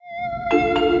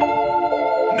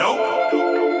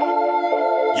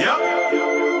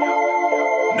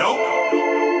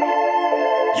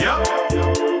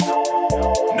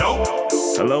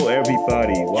Hello,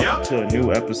 everybody. Welcome to a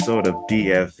new episode of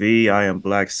DFV. I am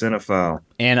Black Cinephile.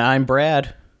 And I'm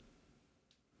Brad.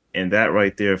 And that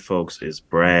right there, folks, is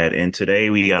Brad. And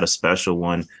today we got a special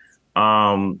one.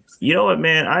 You know what,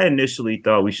 man? I initially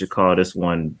thought we should call this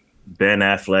one Ben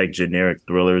Affleck Generic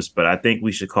Thrillers, but I think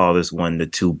we should call this one The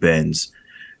Two Bens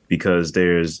because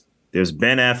there's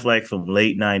Ben Affleck from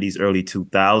late 90s, early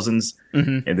 2000s,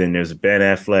 and then there's Ben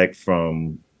Affleck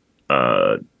from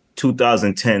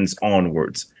 2010s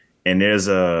onwards, and there's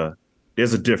a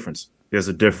difference. There's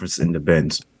a difference in the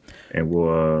Bens, and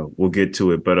we'll get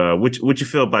to it. But what you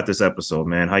feel about this episode,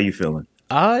 man? How you feeling?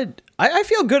 I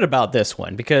feel good about this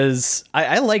one because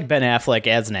I like Ben Affleck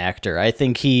as an actor. I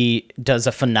think he does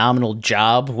a phenomenal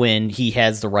job when he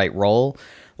has the right role,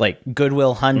 like Good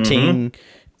Will Hunting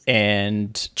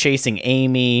and Chasing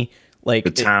Amy, like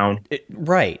The Town.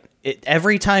 Right.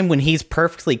 Every time when he's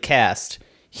perfectly cast,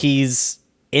 he's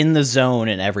in the zone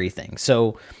and everything.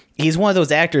 So he's one of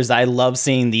those actors I love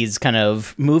seeing these kind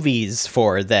of movies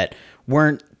for that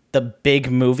weren't the big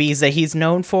movies that he's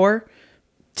known for,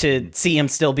 to see him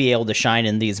still be able to shine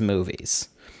in these movies.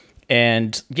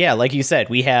 And yeah, like you said,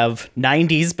 we have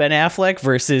 90s Ben Affleck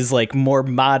versus like more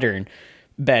modern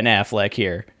Ben Affleck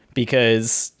here,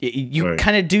 because you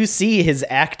kind of do see his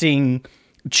acting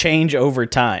change over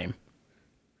time.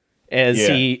 As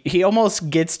he almost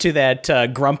gets to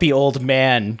that grumpy old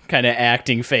man kind of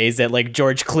acting phase that like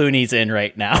George Clooney's in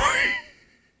right now.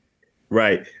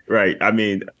 Right. I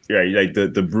mean, like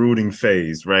the brooding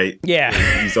phase, right? Yeah,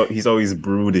 he's always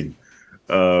brooding.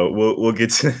 We'll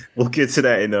get to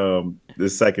that in the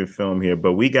second film here.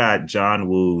 But we got John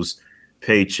Woo's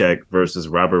Paycheck versus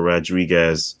Robert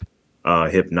Rodriguez,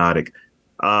 Hypnotic.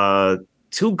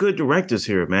 Two good directors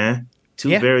here, man.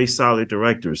 Two very solid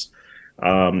directors.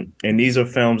 And these are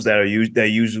films that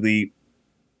usually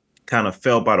kind of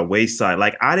fell by the wayside.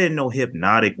 Like, I didn't know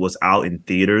Hypnotic was out in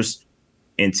theaters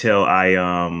until I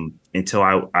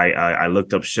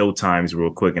looked up showtimes real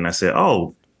quick, and I said,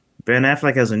 "Oh, Ben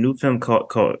Affleck has a new film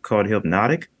called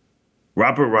Hypnotic.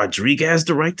 Robert Rodriguez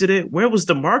directed it. Where was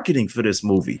the marketing for this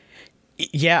movie?"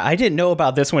 Yeah, I didn't know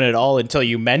about this one at all until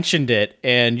you mentioned it,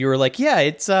 and you were like, "Yeah,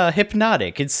 it's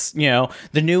Hypnotic. It's, you know,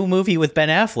 the new movie with Ben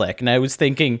Affleck." And I was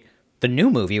thinking, the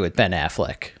new movie with Ben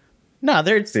Affleck? No,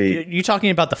 you talking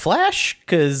about The Flash?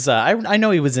 Because I know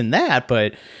he was in that,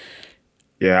 but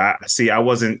yeah, I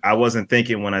wasn't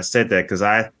thinking when I said that, because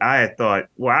I had thought,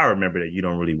 well, I remember that you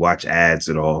don't really watch ads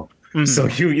at all. So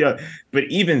but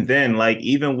even then, like,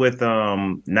 even with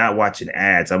not watching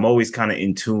ads, I'm always kind of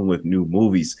in tune with new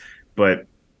movies. But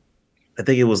I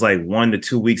think it was like 1 to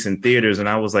 2 weeks in theaters, and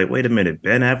I was like, wait a minute,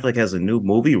 Ben Affleck has a new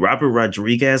movie, Robert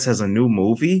Rodriguez has a new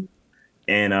movie.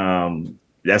 And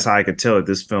that's how I could tell that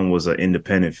this film was an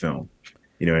independent film.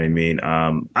 You know what I mean?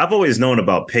 I've always known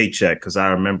about Paycheck because I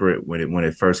remember it when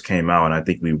it first came out, and I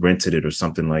think we rented it or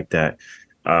something like that.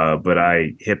 But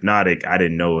Hypnotic, I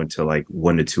didn't know until like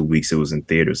 1 to 2 weeks it was in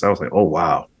theaters. I was like, oh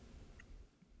wow.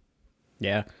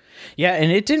 Yeah,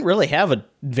 and it didn't really have a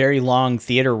very long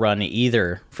theater run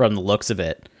either, from the looks of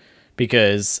it,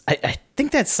 because I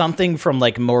think that's something from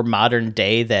like more modern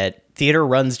day, that theater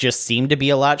runs just seem to be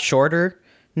a lot shorter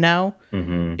now.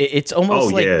 It's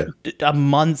almost a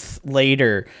month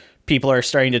later, people are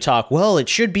starting to talk, well, it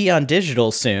should be on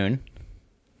digital soon.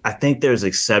 I think there's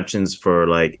exceptions for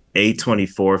like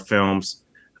A24 films,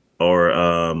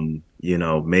 or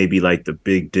maybe like the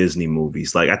big Disney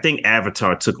movies. Like, I think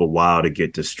Avatar took a while to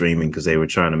get to streaming because they were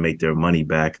trying to make their money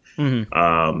back. And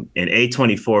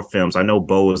A24 films, I know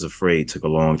Beau is Afraid took a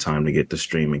long time to get to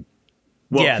streaming.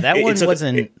 Well, yeah, that one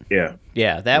wasn't.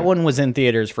 That one was in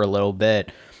theaters for a little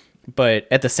bit, but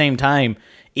at the same time,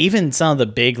 even some of the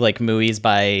big like movies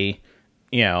by,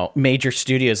 you know, major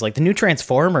studios, like the new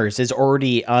Transformers, is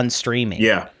already on streaming.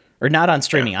 Yeah, or not on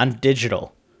streaming, on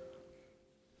digital.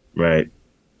 Right.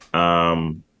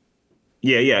 Okay.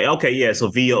 Yeah. So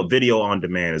video on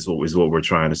demand is what we're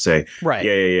trying to say. Right.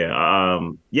 Yeah.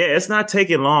 It's not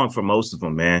taking long for most of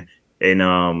them, man. And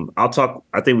I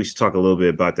think we should talk a little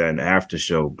bit about that in the after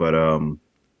show. But all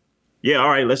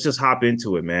right, let's just hop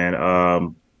into it, man. I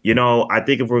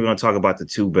think if we're gonna talk about the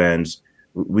two Bens,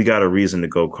 we got a reason to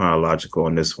go chronological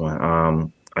on this one.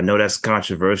 I know that's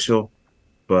controversial,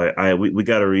 but we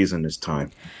got a reason this time.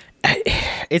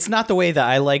 It's not the way that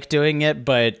I like doing it,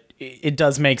 but it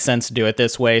does make sense to do it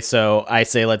this way. So I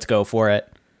say let's go for it.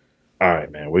 All right,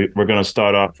 man. We're gonna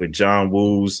start off with John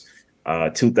Woo's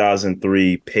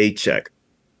 2003 Paycheck.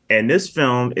 And this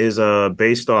film is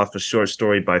based off a short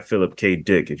story by Philip K.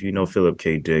 Dick. If you know Philip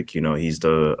K. Dick, you know he's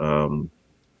the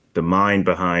mind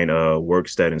behind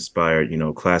works that inspired,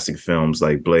 classic films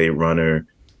like Blade Runner,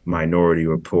 Minority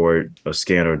Report, A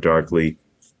Scanner Darkly.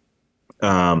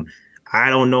 Um, I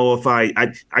don't know if I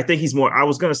think he's more. I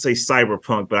was gonna say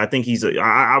cyberpunk, but I think he's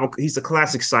a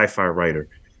classic sci-fi writer.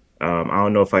 I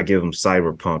don't know if I give him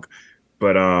cyberpunk,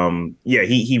 but yeah,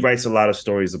 he writes a lot of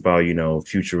stories about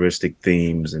futuristic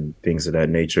themes and things of that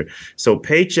nature. So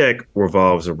Paycheck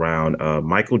revolves around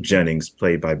Michael Jennings,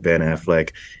 played by Ben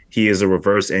Affleck. He is a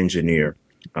reverse engineer.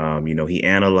 He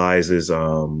analyzes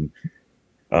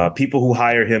people who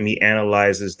hire him. He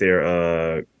analyzes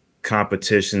their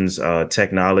competition's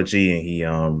technology, and he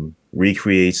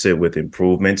recreates it with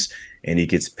improvements, and he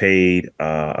gets paid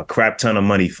a crap ton of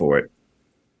money for it.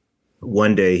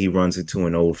 One day he runs into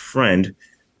an old friend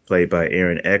played by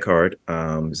Aaron Eckhart.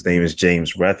 His name is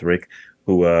James Rethrick,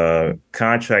 who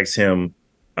contracts him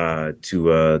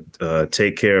to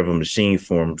take care of a machine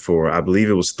for him for, I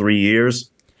believe it was 3 years.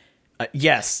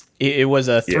 Yes, it was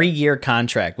a Yeah. 3-year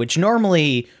contract, which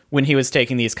normally when he was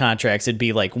taking these contracts, it'd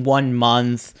be like 1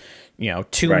 month,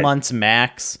 2 months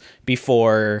max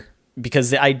before,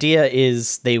 because the idea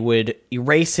is they would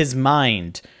erase his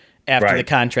mind after the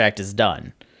contract is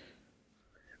done.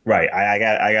 Right. I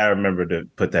got to remember to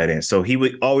put that in. So he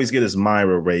would always get his mind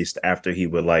erased after he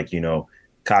would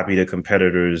copy the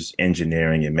competitor's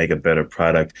engineering and make a better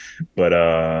product.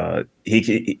 But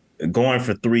going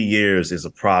for 3 years is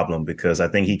a problem because I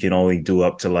think he can only do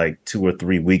up to like 2 or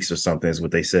 3 weeks or something, is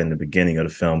what they said in the beginning of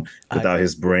the film, without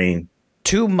his brain.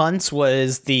 2 months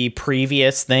was the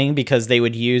previous thing because they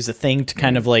would use a thing to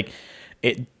kind of like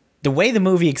it. The way the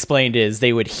movie explained is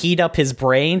they would heat up his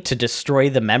brain to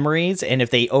destroy the memories, and if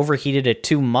they overheated it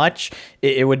too much,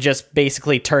 it would just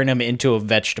basically turn him into a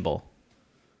vegetable.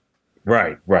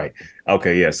 Right, right.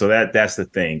 Okay, yeah. So that's the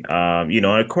thing. And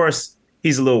of course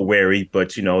he's a little wary,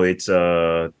 but it's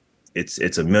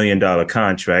 $1 million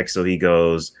contract. So he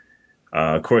goes,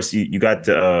 of course you got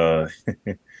the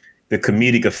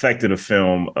comedic effect of the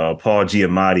film, Paul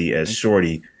Giamatti as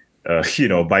Shorty,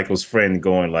 Michael's friend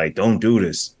going like, "Don't do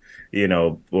this."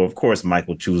 Well, of course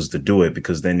Michael chooses to do it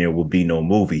because then there will be no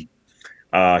movie.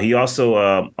 He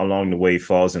also, along the way,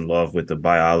 falls in love with the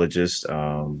biologist,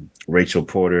 Rachel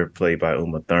Porter, played by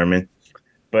Uma Thurman.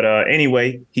 But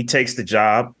anyway, he takes the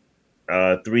job.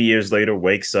 3 years later,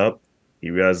 wakes up. He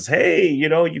realizes, hey,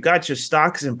 you got your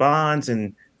stocks and bonds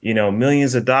and,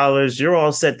 millions of dollars. You're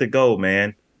all set to go,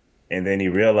 man. And then he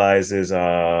realizes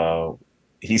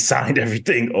he signed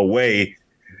everything away.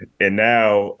 And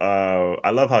now I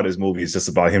love how this movie is just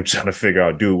about him trying to figure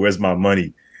out, dude, where's my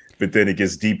money? But then it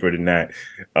gets deeper than that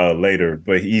later.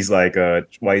 But he's like,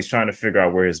 while he's trying to figure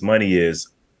out where his money is,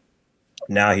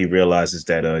 now he realizes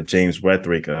that James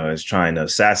Rethrick is trying to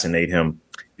assassinate him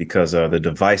because the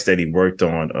device that he worked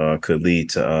on could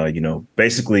lead to,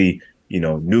 basically,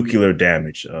 nuclear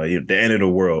damage, the end of the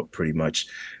world, pretty much.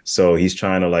 So he's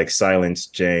trying to silence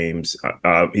James.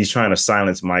 He's trying to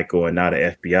silence Michael, and now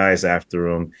the FBI is after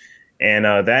him. And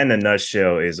that, in a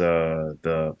nutshell, is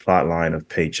the plot line of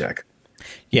Paycheck.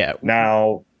 Yeah.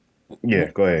 Now,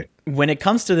 yeah, go ahead. When it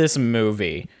comes to this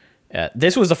movie,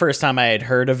 this was the first time I had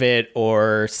heard of it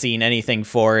or seen anything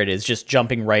for it. Is just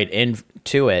jumping right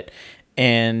into it.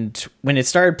 And when it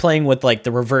started playing with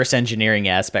the reverse engineering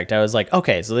aspect, I was like,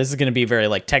 okay, so this is going to be very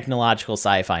technological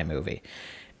sci-fi movie.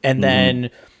 And then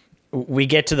we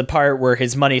get to the part where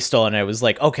his money's stolen. And I was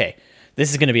like, okay, this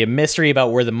is going to be a mystery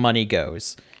about where the money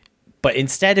goes. But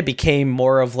instead it became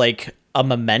more of a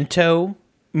Memento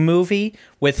movie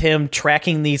with him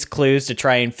tracking these clues to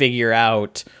try and figure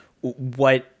out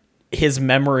what his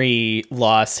memory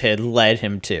loss had led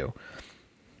him to.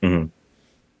 Mm-hmm.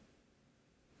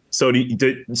 So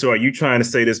are you trying to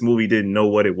say this movie didn't know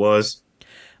what it was?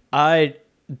 I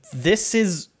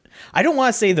don't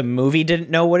want to say the movie didn't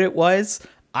know what it was.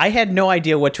 I had no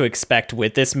idea what to expect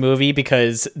with this movie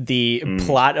because the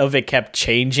plot of it kept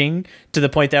changing to the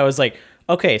point that I was like,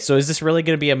 okay, so is this really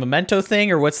going to be a Memento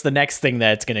thing, or what's the next thing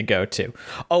that it's going to go to?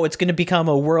 Oh, it's going to become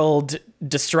a world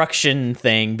destruction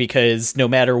thing because no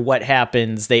matter what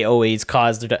happens, they always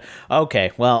caused it.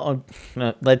 Okay, well,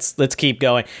 let's keep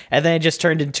going. And then it just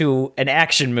turned into an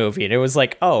action movie, and it was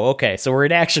like, oh, okay, so we're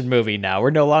an action movie now. We're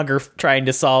no longer trying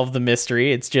to solve the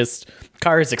mystery. It's just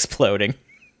cars exploding.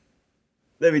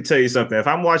 Let me tell you something. If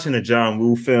I'm watching a John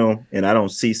Woo film and I don't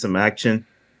see some action,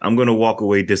 I'm going to walk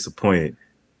away disappointed.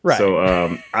 Right. So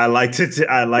I like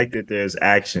that there's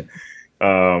action.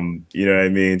 You know what I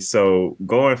mean? So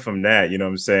going from that, you know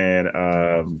what I'm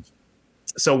saying?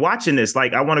 So watching this,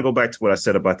 I want to go back to what I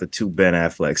said about the two Ben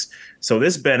Afflecks. So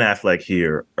this Ben Affleck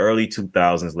here, early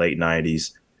 2000s, late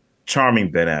 90s,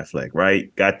 charming Ben Affleck,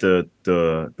 right? Got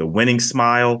the winning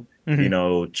smile,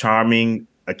 charming,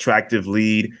 attractive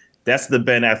lead. That's the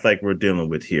Ben Affleck we're dealing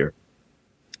with here.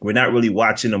 We're not really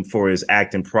watching him for his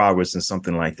acting prowess and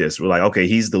something like this. We're like, okay,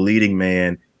 he's the leading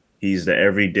man. He's the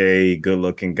everyday good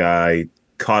looking guy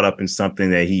caught up in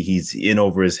something that he's in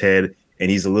over his head,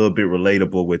 and he's a little bit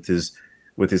relatable with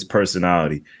his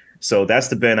personality. So that's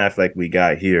the Ben Affleck we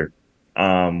got here.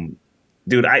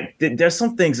 Dude, there's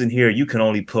some things in here you can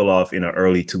only pull off in an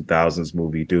early 2000s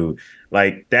movie, dude.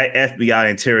 Like that FBI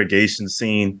interrogation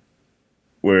scene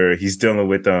where he's dealing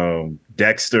with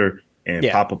Dexter and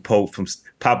Papa Pope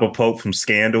from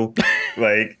Scandal.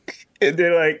 Like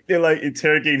they're like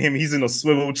interrogating him. He's in a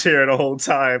swivel chair the whole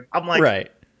time. I'm like,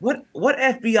 Right. What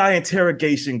FBI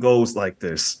interrogation goes like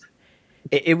this?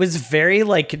 It was very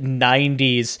like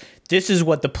 90s. This is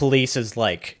what the police is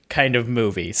like kind of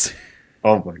movies.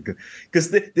 Oh my god!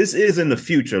 Because this is in the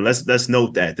future. Let's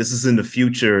note that this is in the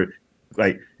future.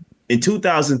 Like in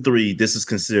 2003, this is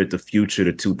considered the future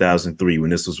to 2003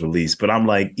 when this was released. But I'm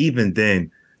like, even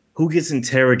then, who gets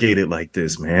interrogated like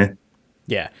this, man?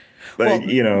 Yeah. Like,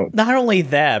 well, not only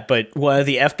that, but one of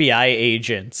the FBI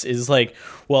agents is like,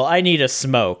 well, I need a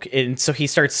smoke. And so he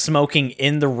starts smoking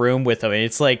in the room with him. And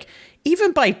it's like,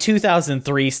 even by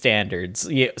 2003 standards,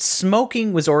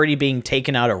 smoking was already being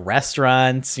taken out of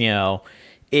restaurants. It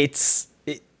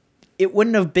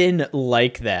wouldn't have been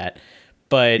like that.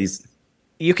 But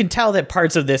you can tell that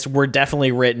parts of this were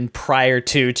definitely written prior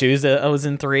to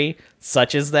 2003,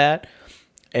 such as that.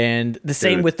 And the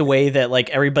same with the way that like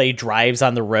everybody drives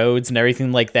on the roads and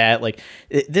everything like that. Like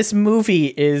this movie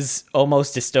is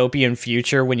almost dystopian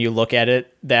future when you look at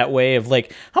it that way of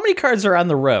like, how many cars are on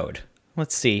the road?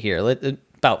 Let's see here.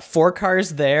 About 4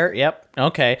 cars there. Yep.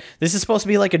 Okay. This is supposed to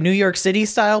be like a New York City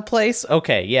style place.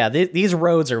 Okay. Yeah. These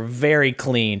roads are very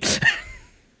clean.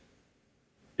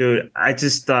 Dude, I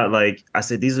just thought I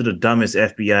said, these are the dumbest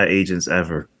FBI agents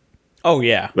ever. Oh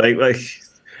yeah. Like,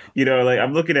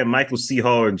 I'm looking at Michael C.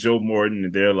 Hall and Joe Morton,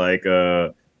 and they're like,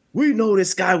 we know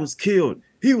this guy was killed.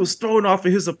 He was thrown off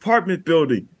of his apartment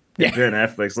building. And Ben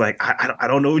Affleck's like, I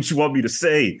don't know what you want me to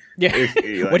say. Yeah.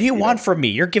 What do you want from me?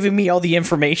 You're giving me all the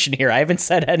information here. I haven't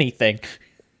said anything.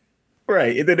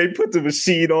 Right. And then they put the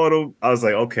machine on him. I was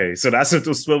like, okay, so that's what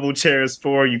those swivel chairs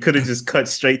for. You could have just cut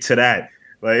straight to that.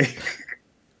 Like,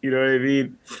 you know what I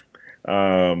mean?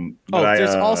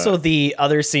 There's also the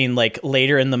other scene like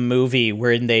later in the movie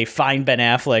where they find Ben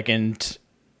Affleck and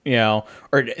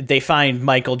or they find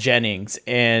Michael Jennings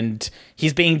and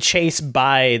he's being chased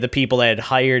by the people that had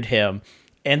hired him,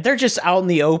 and they're just out in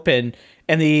the open,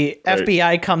 and the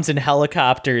FBI comes in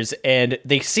helicopters and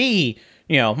they see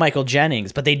Michael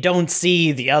Jennings, but they don't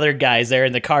see the other guys there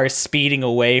in the car speeding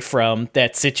away from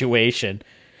that situation.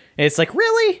 And it's like,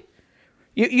 really?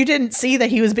 You didn't see that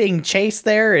he was being chased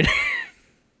there? And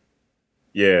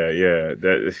yeah,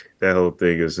 that whole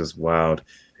thing is just wild.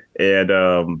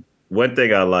 And one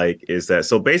thing I like is that,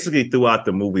 so basically throughout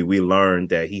the movie, we learn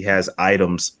that he has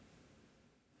items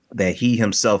that he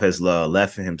himself has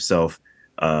left for himself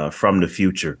from the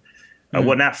future.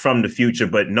 Well, not from the future,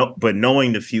 but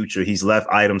knowing the future, he's left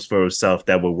items for himself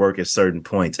that will work at certain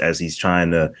points as he's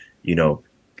trying to,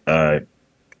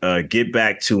 get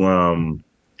back to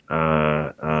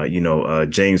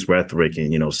James Retherick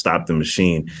and stop the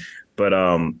machine. But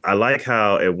I like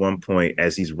how at one point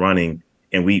as he's running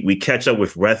and we catch up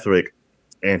with Retherick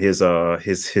and his I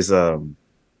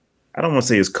don't want to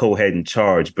say his co-head in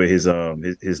charge, but his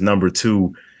number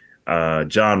 2,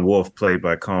 John Wolfe, played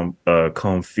by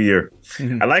Colm Fear.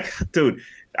 Mm-hmm.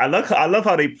 I love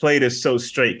how they played it so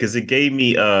straight, because it gave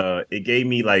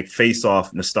me like Face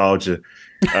Off nostalgia,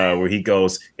 where he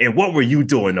goes, and what were you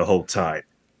doing the whole time?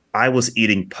 I was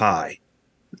eating pie.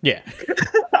 Yeah.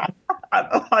 I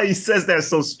love how he says that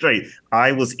so straight.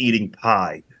 I was eating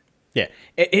pie. Yeah.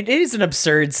 It is an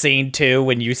absurd scene, too,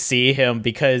 when you see him,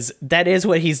 because that is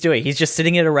what he's doing. He's just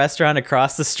sitting at a restaurant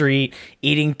across the street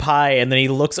eating pie, and then he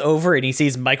looks over and he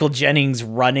sees Michael Jennings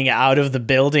running out of the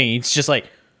building. He's just like,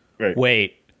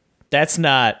 wait, that's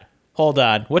not... Hold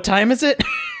on. What time is it?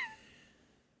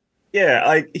 Yeah,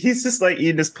 like he's just like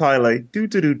eating his pie, like do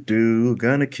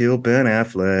gonna kill Ben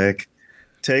Affleck,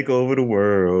 take over the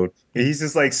world. And he's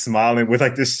just like smiling with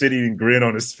like this shitty grin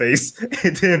on his face.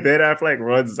 And then Ben Affleck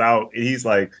runs out, and he's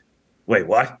like, "Wait,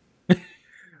 what?"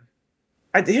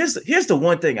 Here's the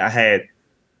one thing I had.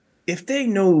 If they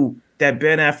knew that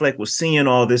Ben Affleck was seeing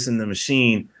all this in the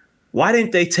machine, why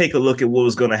didn't they take a look at what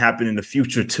was going to happen in the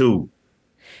future too?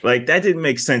 Like, that didn't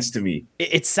make sense to me.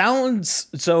 It sounds...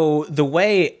 So the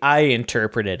way I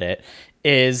interpreted it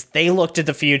is they looked at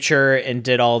the future and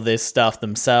did all this stuff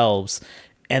themselves.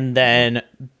 And then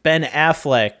Ben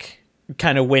Affleck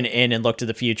kind of went in and looked at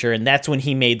the future. And that's when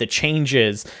he made the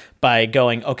changes by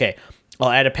going, okay, I'll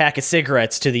add a pack of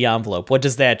cigarettes to the envelope. What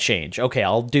does that change? Okay,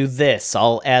 I'll do this.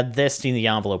 I'll add this to the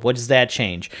envelope. What does that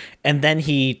change? And then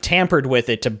he tampered with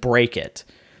it to break it,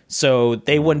 so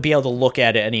they wouldn't be able to look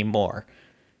at it anymore.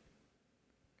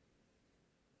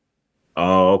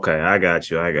 Oh, okay. I got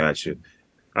you. I got you.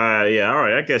 Yeah. All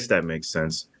right. I guess that makes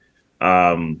sense.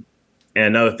 And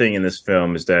another thing in this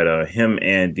film is that him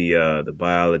and the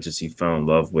biologist he fell in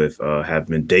love with have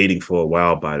been dating for a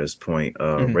while by this point,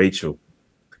 Rachel.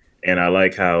 And I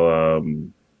like how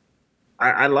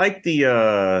I like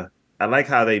I like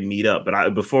how they meet up.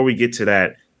 But before we get to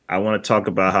that, I want to talk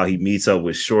about how he meets up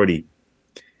with Shorty.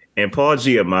 And Paul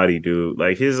Giamatti, dude,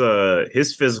 like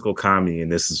his physical comedy in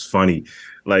this is funny.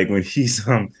 Like when he's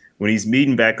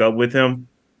meeting back up with him,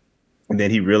 and then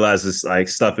he realizes like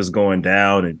stuff is going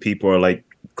down and people are like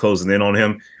closing in on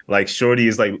him. Like Shorty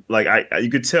is like you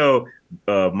could tell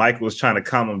Michael was trying to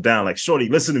calm him down. Like, Shorty,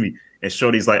 listen to me. And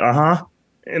Shorty's like, uh-huh.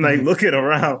 And like looking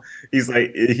around, he's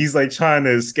like trying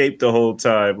to escape the whole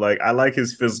time. Like, I like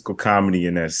his physical comedy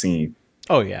in that scene.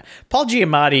 Oh yeah, Paul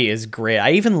Giamatti is great.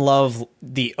 I even love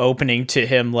the opening to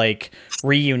him like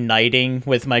reuniting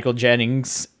with Michael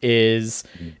Jennings. Is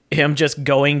him just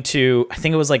going to, I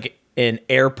think it was like an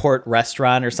airport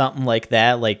restaurant or something like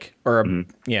that, like, or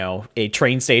a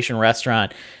train station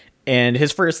restaurant. And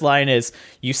his first line is,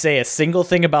 "You say a single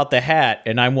thing about the hat,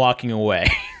 and I'm walking away."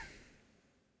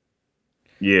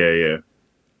 Yeah.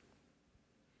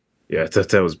 I thought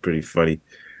that was pretty funny.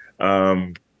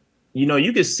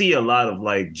 You could see a lot of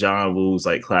like John Woo's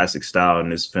like classic style in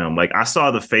this film. Like I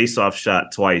saw the face-off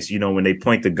shot twice. When they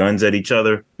point the guns at each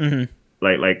other,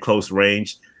 like close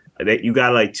range. You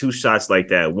got like two shots like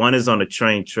that. One is on the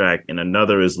train track, and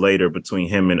another is later between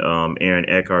him and Aaron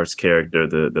Eckhart's character,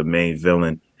 the main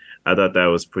villain. I thought that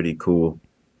was pretty cool.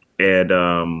 And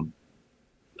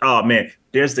oh man,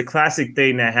 there's the classic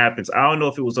thing that happens. I don't know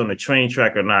if it was on the train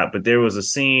track or not, but there was a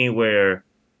scene where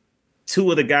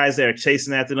two of the guys that are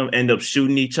chasing after them end up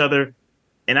shooting each other.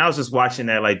 And I was just watching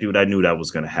that like, dude, I knew that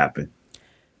was going to happen.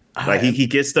 Like he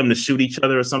gets them to shoot each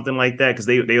other or something like that, because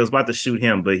they was about to shoot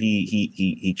him, but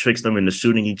he tricks them into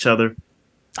shooting each other.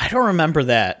 I don't remember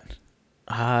that.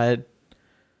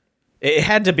 It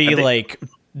had to be like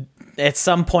at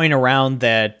some point around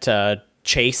that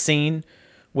chase scene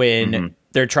when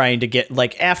they're trying to get,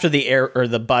 like, after the air or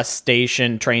the bus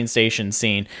station, train station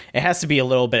scene. It has to be a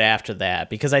little bit after that,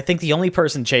 because I think the only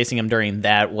person chasing him during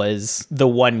that was the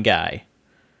one guy.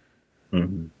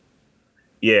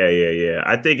 Yeah.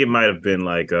 I think it might have been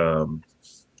like I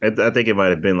think it might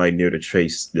have been like near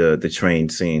the train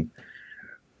scene.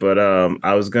 But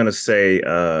I was gonna say,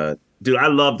 dude, I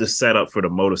love the setup for the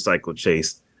motorcycle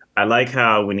chase. I like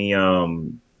how when he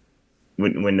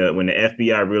when the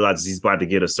FBI realizes he's about to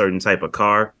get a certain type of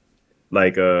car,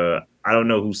 like I don't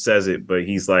know who says it, but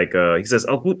he's like he says,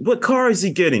 "Oh, what car is he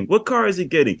getting? What car is he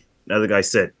getting?" Another guy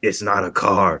said, "It's not a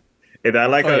car." And I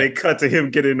like how they cut to him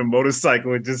getting the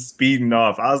motorcycle and just speeding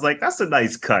off. I was like, that's a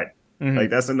nice cut. Like,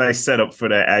 that's a nice setup for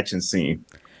that action scene.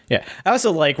 Yeah. I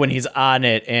also like when he's on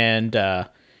it and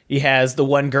he has the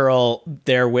one girl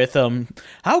there with him.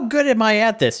 "How good am I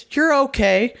at this? You're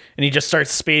okay." And he just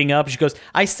starts speeding up. She goes,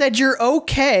 "I said you're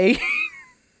okay."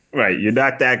 Right. You're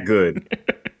not that good.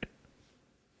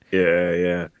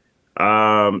 Yeah.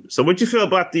 So what'd you feel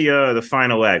about the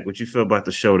final act? What'd you feel about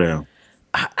the showdown?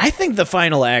 I think the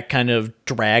final act kind of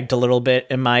dragged a little bit,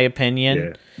 in my opinion.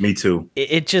 Yeah, me too.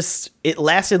 It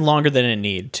lasted longer than it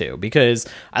needed to, because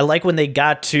I like when they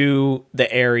got to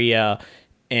the area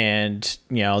and,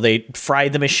 they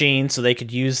fried the machine so they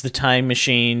could use the time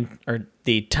machine, or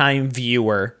the time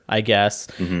viewer, I guess,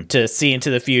 to see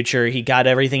into the future. He got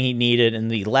everything he needed and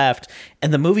he left.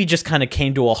 And the movie just kind of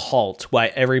came to a halt while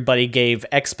everybody gave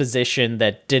exposition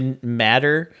that didn't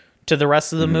matter to the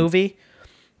rest of the movie.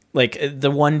 Like, the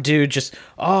one dude just,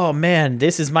 "Oh man,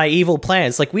 this is my evil plan."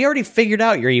 It's like, we already figured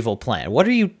out your evil plan. What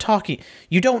are you talking?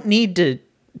 You don't need to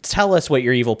tell us what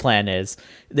your evil plan is.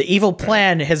 The evil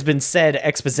plan has been said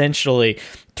exponentially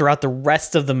throughout the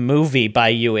rest of the movie by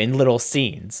you in little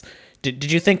scenes. Did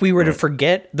you think we were to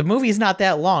forget? The movie's not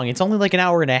that long. It's only like an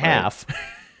hour and a half.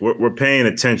 We're paying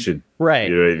attention. Right.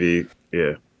 You know what I mean?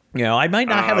 Yeah. I might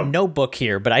not have a notebook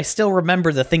here, but I still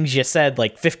remember the things you said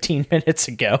like 15 minutes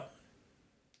ago.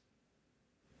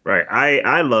 Right.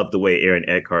 I love the way Aaron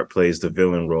Eckhart plays the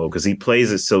villain role, because he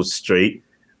plays it so straight.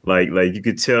 Like you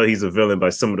could tell he's a villain by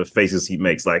some of the faces he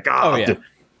makes. Like,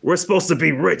 we're supposed to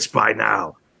be rich by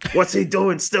now. What's he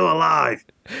doing still alive?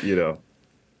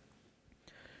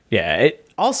 Yeah.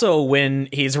 Also, when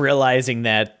he's realizing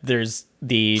that there's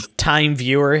the time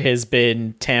viewer has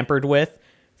been tampered with,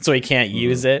 so he can't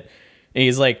use it. And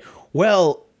he's like,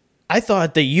 "Well, I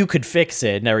thought that you could fix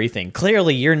it and everything.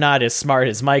 Clearly, you're not as smart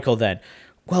as Michael then.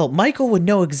 Well, Michael would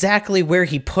know exactly where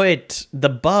he put the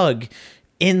bug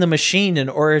in the machine in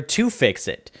order to fix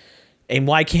it. And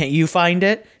why can't you find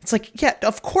it? It's like, yeah,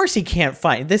 of course he can't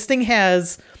find it. This thing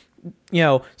has,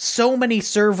 so many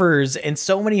servers and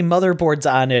so many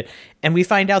motherboards on it. And we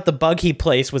find out the bug he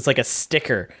placed was like a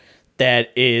sticker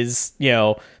that is,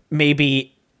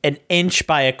 maybe an inch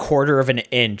by a quarter of an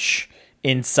inch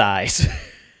in size.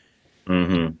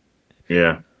 Mm-hmm.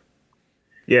 Yeah.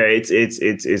 Yeah,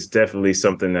 it's definitely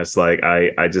something that's like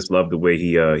I just love the way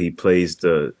he plays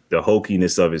the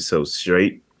hokiness of it so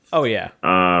straight. Oh yeah.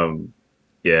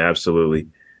 Yeah, absolutely.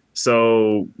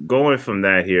 So going from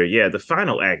that here, yeah, the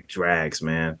final act drags,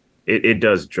 man. It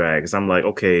does drag. 'Cause I'm like,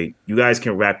 okay, you guys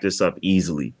can wrap this up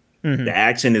easily. Mm-hmm. The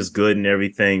action is good and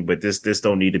everything, but this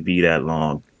don't need to be that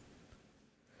long.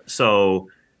 So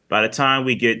by the time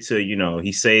we get to,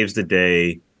 he saves the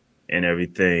day and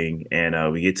everything,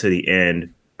 and we get to the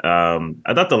end,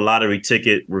 I thought the lottery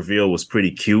ticket reveal was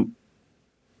pretty cute.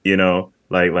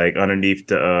 Like underneath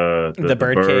the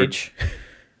bird cage.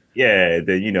 Yeah,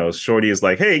 then Shorty is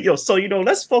like, hey, yo, so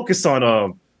let's focus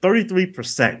on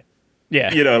 33%. Yeah.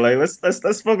 Like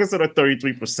let's focus on a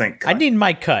 33% cut. I need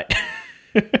my cut.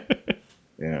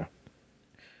 Yeah.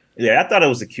 Yeah, I thought it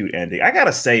was a cute ending. I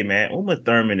gotta say, man, Uma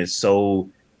Thurman is so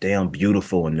damn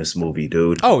beautiful in this movie,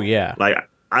 dude. Oh yeah. Like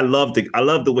I love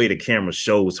the way the camera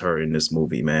shows her in this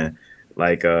movie, man.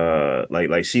 Like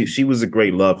she was a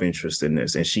great love interest in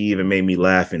this, and she even made me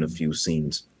laugh in a few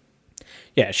scenes.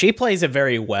 Yeah, she plays it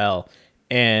very well.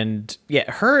 And yeah,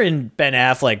 her and Ben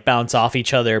Affleck bounce off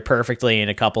each other perfectly in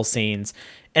a couple scenes.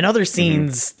 And other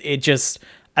scenes, It just,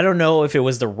 I don't know if it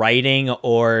was the writing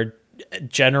or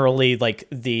generally like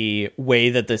the way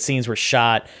that the scenes were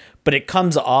shot, but it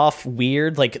comes off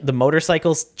weird. Like the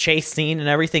motorcycle chase scene and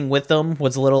everything with them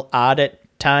was a little odd at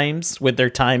times with their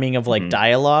timing of like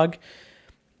dialogue.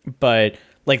 But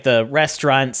like the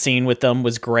restaurant scene with them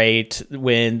was great.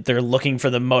 When they're looking for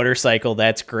the motorcycle,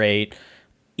 that's great.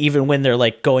 Even when they're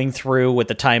like going through with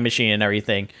the time machine and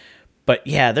everything. But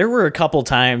yeah, there were a couple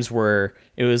times where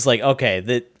it was like,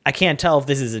 okay, I can't tell if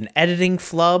this is an editing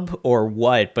flub or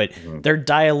what, but their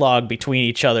dialogue between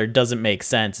each other doesn't make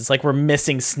sense. It's like we're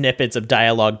missing snippets of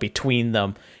dialogue between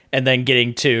them and then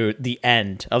getting to the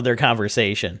end of their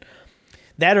conversation.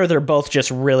 That or they're both just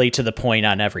really to the point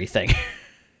on everything.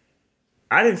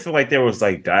 I didn't feel like there was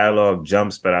like dialogue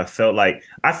jumps, but I felt like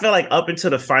up until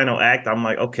the final act, I'm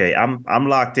like, okay, I'm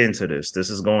locked into this. This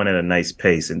is going at a nice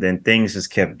pace. And then things just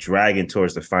kept dragging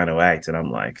towards the final act. And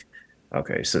I'm like,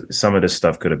 okay, so some of this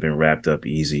stuff could have been wrapped up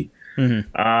easy.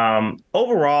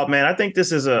 Overall, man, I think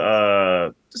this is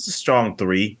a strong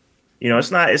 3.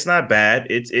 It's not bad.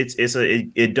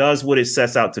 It does what it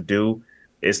sets out to do.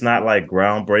 It's not like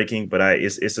groundbreaking, but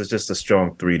it's just a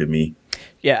strong 3 to me.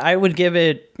 Yeah, I would give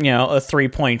it, a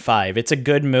 3.5. It's a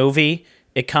good movie.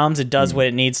 It does what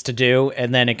it needs to do,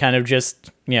 and then it kind of just,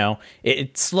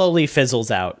 it slowly fizzles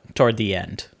out toward the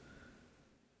end.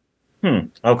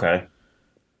 Okay.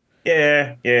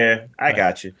 Yeah, I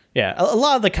got you. Yeah, a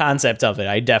lot of the concept of it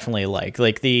I definitely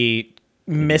like the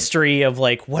mystery of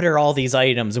like, what are all these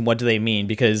items and what do they mean?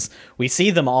 Because we see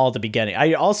them all at the beginning.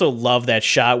 I also love that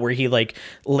shot where he like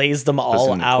lays them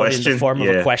all out in the form of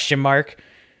a question mark.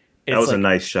 That was a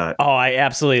nice shot. Oh, I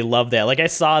absolutely love that. Like I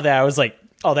saw that, I was like,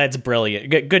 oh, that's brilliant.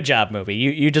 Good job, movie.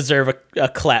 You deserve a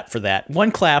clap for that.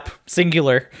 One clap,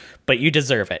 singular, but you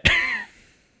deserve it.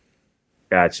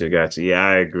 Gotcha. Yeah,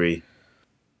 I agree.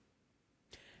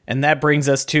 And that brings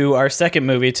us to our second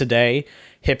movie today,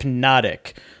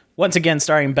 Hypnotic. Once again,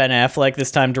 starring Ben Affleck,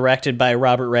 this time directed by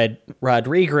Robert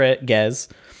Rodriguez.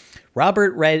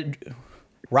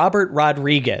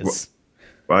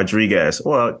 Rodriguez.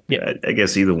 Well, yeah. I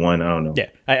guess either one. I don't know. Yeah,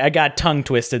 I got tongue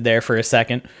twisted there for a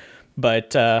second.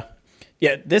 But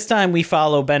this time we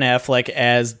follow Ben Affleck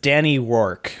as Danny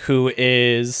Rourke, who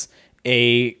is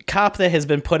a cop that has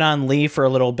been put on leave for a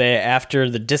little bit after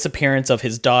the disappearance of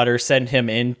his daughter sent him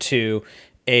into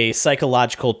a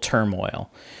psychological turmoil.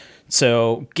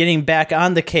 So getting back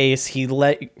on the case, he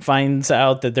finds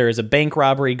out that there is a bank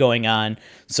robbery going on.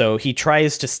 So he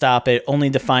tries to stop it, only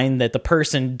to find that the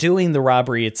person doing the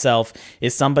robbery itself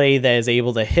is somebody that is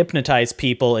able to hypnotize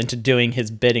people into doing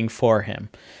his bidding for him.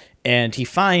 And he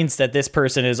finds that this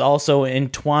person is also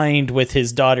entwined with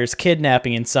his daughter's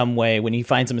kidnapping in some way when he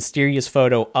finds a mysterious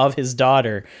photo of his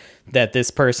daughter that this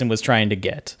person was trying to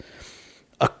get.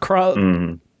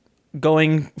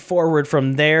 Going forward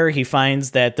from there, he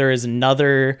finds that there is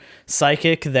another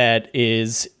psychic that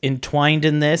is entwined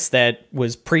in this that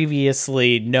was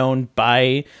previously known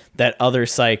by that other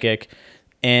psychic.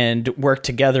 and work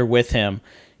together with him.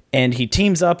 And he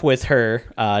teams up with her,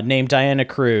 named Diana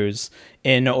Cruz,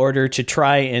 in order to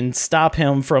try and stop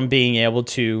him from being able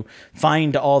to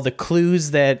find all the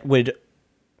clues that would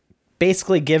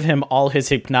basically give him all his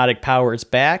hypnotic powers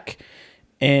back.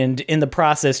 And in the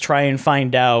process, try and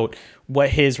find out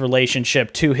what his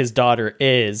relationship to his daughter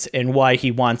is and why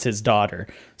he wants his daughter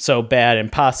so bad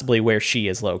and possibly where she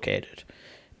is located.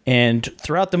 And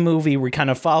throughout the movie, we kind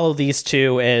of follow these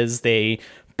two as they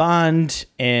bond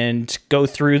and go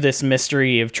through this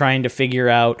mystery of trying to figure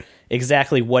out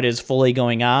exactly what is fully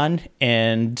going on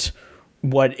and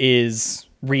what is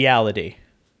reality.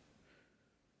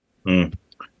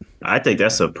 I think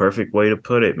that's a perfect way to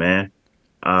put it, man.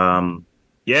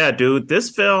 Yeah, dude, this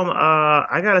film,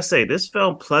 I gotta say, this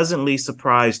film pleasantly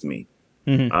surprised me.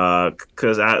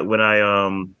 Because when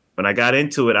I got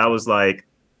into it, I was like,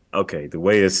 okay, the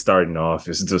way it's starting off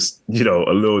is just, a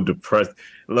little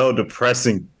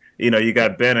depressing. You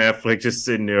got Ben Affleck just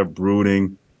sitting there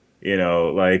brooding,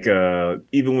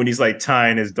 even when he's like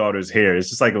tying his daughter's hair, it's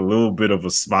just like a little bit of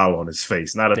a smile on his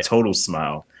face, not a total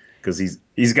smile, because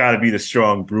he's got to be the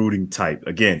strong brooding type.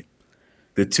 Again,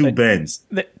 the two Bens.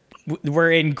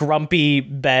 We're in grumpy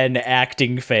Ben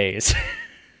acting phase.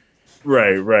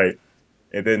 Right.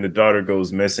 And then the daughter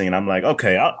goes missing, and I'm like,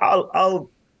 okay, I'll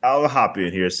hop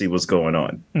in here and see what's going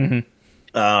on.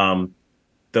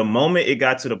 The moment it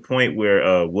got to the point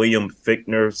where William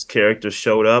Fichtner's character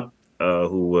showed up,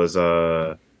 who was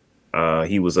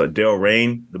he was Del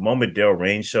Rain. The moment Del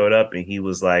Rain showed up, and he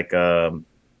was like,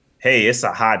 "Hey, it's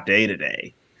a hot day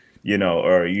today,"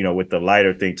 with the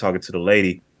lighter thing, talking to the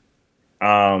lady.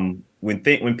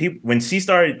 When she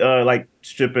started like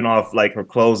stripping off like her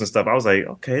clothes and stuff, I was like,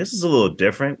 okay, this is a little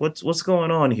different. What's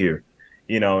going on here?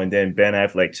 And then Ben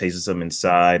Affleck chases him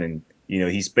inside, and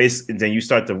he's basically, then you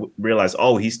start to realize,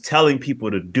 oh, he's telling people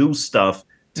to do stuff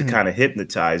to kind of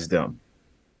hypnotize them.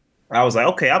 I was like,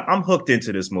 okay, I'm hooked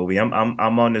into this movie. I'm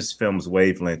on this film's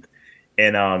wavelength.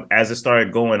 And as it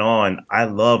started going on, I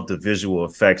loved the visual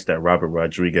effects that Robert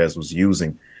Rodriguez was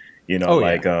using.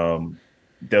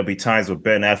 There'll be times where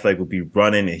Ben Affleck would be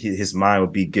running and his mind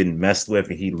would be getting messed with,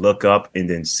 and he'd look up and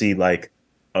then see like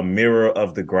a mirror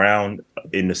of the ground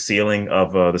in the ceiling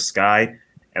of the sky.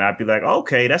 And I'd be like,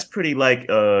 okay, that's pretty like,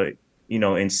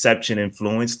 Inception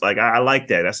influenced. Like, I like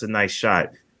that. That's a nice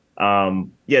shot.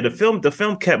 The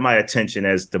film kept my attention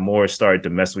as the more it started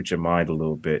to mess with your mind a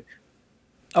little bit.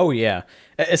 Oh, yeah.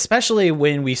 Especially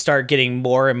when we start getting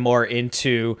more and more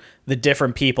into the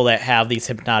different people that have these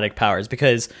hypnotic powers,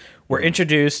 because we're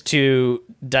introduced to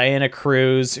Diana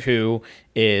Cruz, who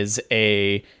is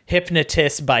a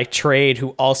hypnotist by trade, who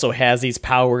also has these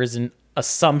powers, and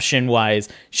assumption-wise,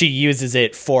 she uses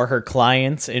it for her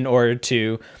clients in order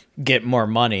to get more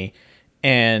money.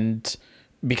 And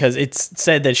because it's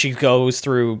said that she goes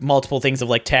through multiple things of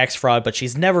like tax fraud, but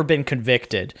she's never been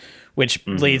convicted, which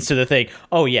leads to the thing,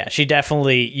 oh yeah, she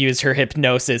definitely used her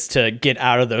hypnosis to get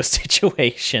out of those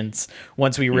situations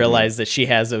once we realize that she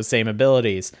has those same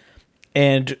abilities.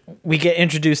 And we get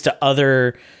introduced to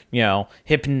other,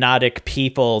 hypnotic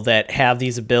people that have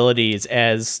these abilities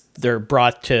as they're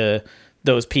brought to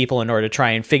those people in order to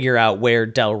try and figure out where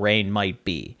Del Rain might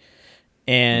be.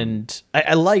 And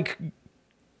I like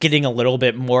getting a little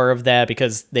bit more of that,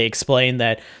 because they explain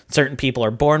that certain people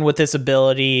are born with this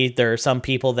ability. There are some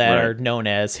people that are known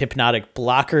as hypnotic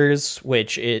blockers,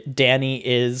 which Danny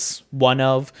is one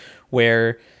of,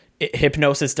 where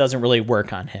hypnosis doesn't really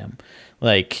work on him.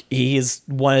 Like, he's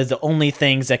one of the only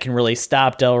things that can really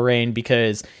stop Del Rain,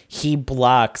 because he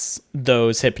blocks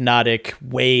those hypnotic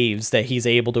waves that he's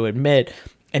able to emit.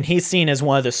 And he's seen as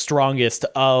one of the strongest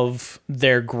of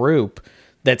their group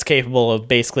that's capable of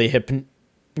basically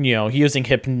using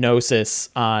hypnosis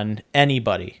on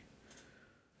anybody.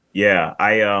 Yeah,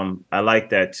 I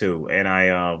like that too. And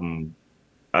I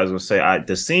was gonna say,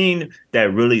 the scene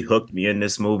that really hooked me in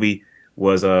this movie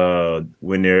was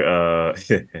when they're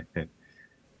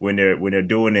when they're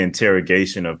doing the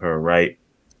interrogation of her, right?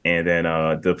 And then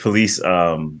the police,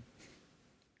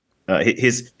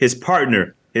 his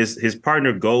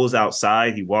partner goes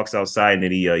outside. He walks outside, and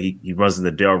then he runs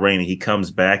into Del Rain, and he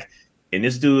comes back. And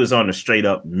this dude is on a straight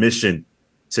up mission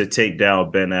to take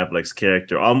down Ben Affleck's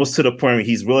character, almost to the point where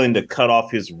he's willing to cut off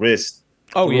his wrist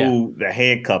through the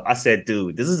handcuff. I said,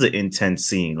 dude, this is an intense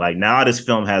scene. Like, now this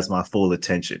film has my full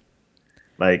attention.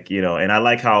 Like, and I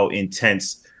like how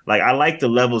intense. Like, I like the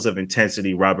levels of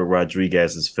intensity Robert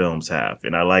Rodriguez's films have,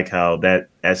 and I like how that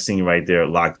scene right there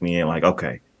locked me in. Like,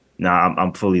 okay, now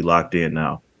I'm fully locked in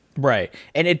now. Right,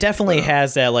 and it definitely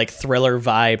has that like thriller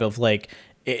vibe of like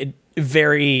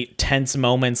very tense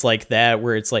moments like that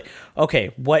where it's like,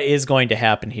 okay, what is going to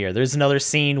happen here? There's another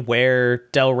scene where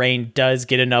Del Rey does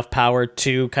get enough power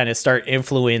to kind of start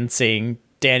influencing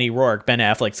Danny Rourke, Ben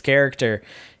Affleck's character,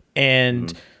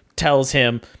 and tells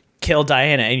him, kill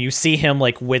Diana. And you see him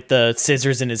like with the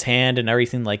scissors in his hand and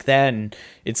everything like that. And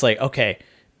it's like, okay,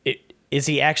 is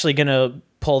he actually going to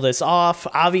pull this off?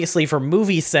 Obviously, for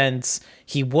movie sense,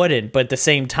 he wouldn't. But at the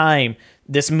same time,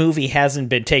 this movie hasn't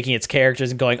been taking its characters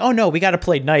and going, oh no, we got to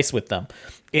play nice with them.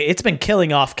 It's been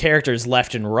killing off characters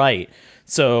left and right.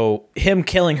 So him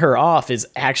killing her off is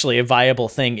actually a viable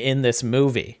thing in this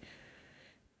movie.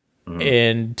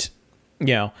 And,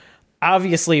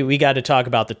 obviously we got to talk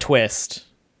about the twist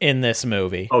in this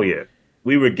movie. Oh yeah,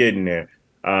 we were getting there.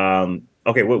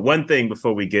 Okay, well, one thing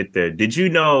before we get there, did you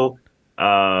know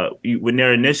when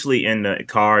they're initially in the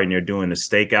car and they're doing the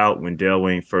stakeout, when Del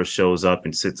Wayne first shows up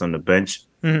and sits on the bench,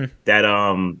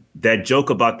 that joke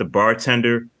about the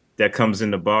bartender that comes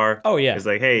in the bar? Oh yeah, it's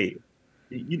like, hey,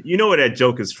 you know where that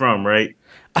joke is from, right?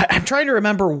 I'm trying to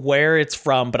remember where it's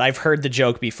from, but I've heard the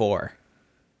joke before.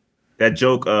 That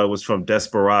joke was from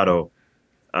Desperado.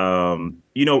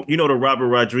 You know the Robert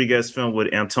Rodriguez film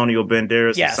with Antonio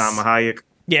Banderas and Salma Hayek?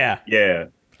 Yeah. Yeah.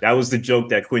 That was the joke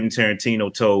that Quentin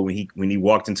Tarantino told when he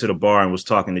walked into the bar and was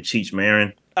talking to Cheech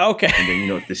Marin. Okay. And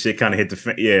then, the shit kind of hit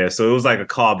the... Yeah, so it was like a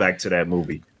callback to that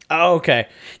movie. Oh, okay.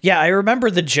 Yeah, I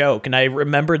remember the joke, and I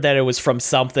remembered that it was from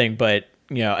something, but,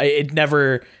 it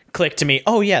never clicked to me.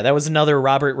 Oh, yeah, that was another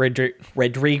Robert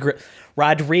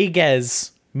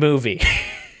Rodriguez movie.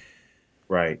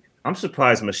 Right. I'm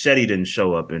surprised Machete didn't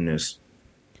show up in this.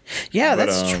 Yeah,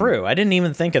 that's true. I didn't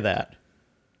even think of that.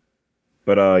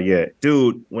 But yeah,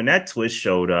 dude, when that twist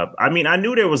showed up, I mean, I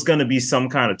knew there was going to be some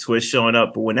kind of twist showing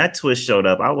up, but when that twist showed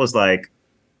up, I was like,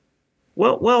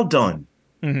 well done.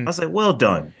 I was like, well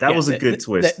done. That was a good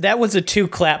twist. That was a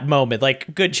 2-clap moment.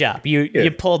 Like, good job.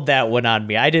 You pulled that one on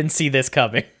me. I didn't see this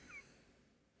coming.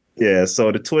 Yeah,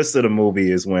 so the twist of the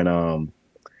movie is when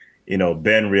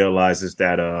Ben realizes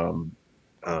that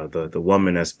the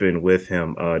woman that's been with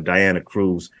him, Diana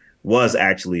Cruz, was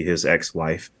actually his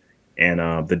ex-wife. And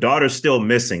the daughter's still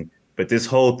missing, but this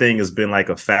whole thing has been like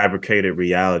a fabricated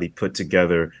reality put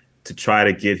together to try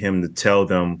to get him to tell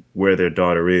them where their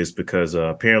daughter is, because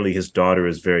apparently his daughter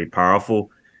is very powerful.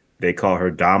 They call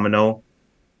her Domino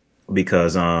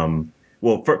because,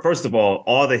 first of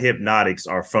all the hypnotics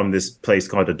are from this place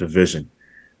called the Division.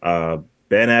 Ben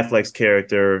Affleck's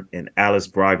character and Alice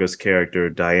Braga's character,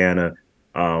 Diana,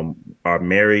 are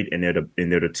married, and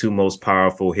they're the two most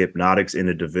powerful hypnotics in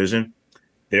the Division.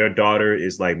 Their daughter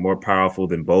is like more powerful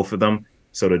than both of them.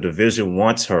 So the Division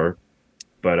wants her,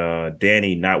 but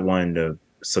Danny, not wanting to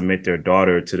submit their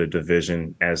daughter to the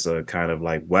Division as a kind of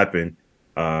like weapon,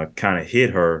 kind of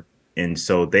hid her. And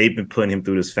so they've been putting him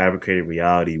through this fabricated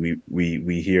reality.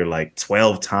 We hear like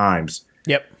 12 times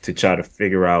to try to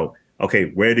figure out,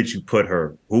 okay, where did you put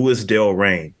her? Who is Del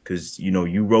Rey? Because,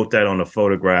 you wrote that on a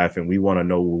photograph and we want to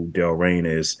know who Del Rey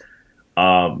is.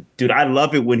 Dude, I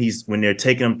love it when they're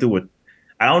taking him through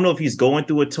I don't know if he's going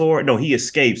through a tour. No, he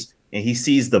escapes and he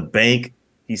sees the bank.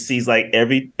 He sees like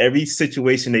every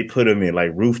situation they put him in, like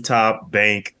rooftop,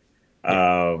 bank.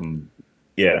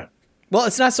 Yeah. Well,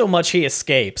 it's not so much he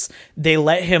escapes. They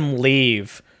let him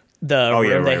leave the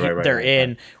room they're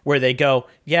in, where they go,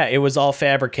 yeah, it was all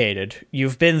fabricated.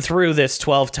 You've been through this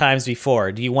 12 times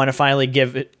before. Do you want to finally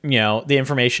give it, the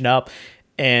information up?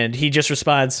 And he just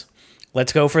responds,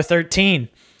 let's go for 13.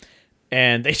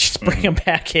 And they just bring him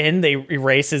back in. They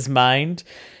erase his mind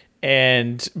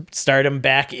and start him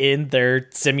back in their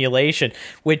simulation,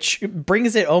 which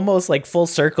brings it almost like full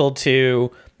circle to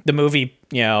the movie,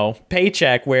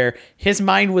 Paycheck, where his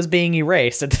mind was being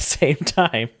erased at the same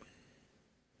time.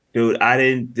 Dude,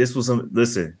 this was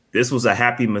a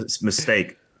happy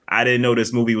mistake. I didn't know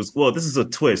this movie was, this is a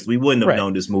twist. We wouldn't have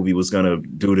known this movie was going to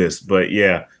do this. But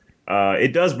yeah,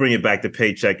 it does bring it back to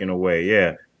Paycheck in a way.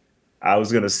 Yeah. I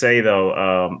was going to say,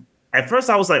 though, at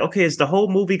first I was like, okay, is the whole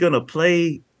movie going to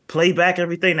play back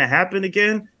everything that happened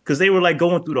again? Because they were like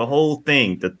going through the whole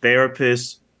thing, the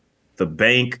therapist, the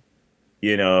bank,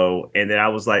 and then I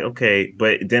was like, okay.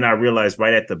 But then I realized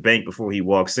right at the bank before he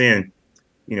walks in,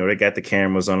 they got the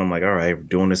cameras on. I'm like, all right, we're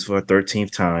doing this for a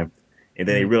 13th time. And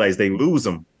then they realize they lose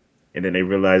him. And then they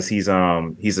realize he's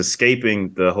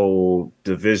escaping the whole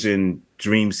Division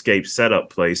dreamscape setup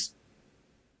place.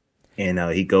 And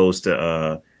he goes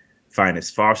to find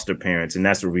his foster parents. And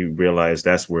that's where we realize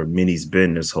that's where Minnie's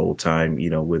been this whole time,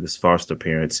 with his foster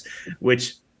parents,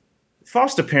 which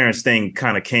foster parents thing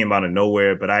kind of came out of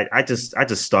nowhere. But I just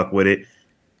stuck with it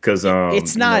because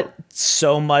it's not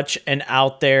so much an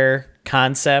out there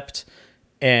concept.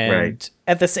 Right. And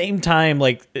at the same time,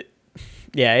 like,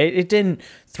 yeah, it didn't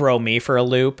throw me for a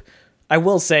loop. I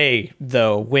will say,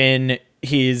 though, when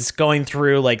he's going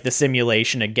through like the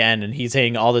simulation again and he's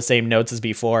hitting all the same notes as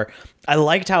before, I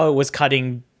liked how it was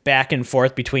cutting back and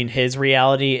forth between his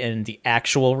reality and the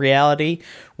actual reality,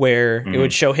 where it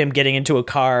would show him getting into a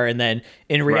car, and then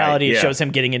in reality it shows him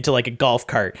getting into like a golf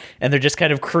cart, and they're just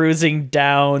kind of cruising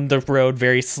down the road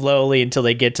very slowly until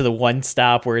they get to the one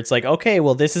stop where it's like, okay,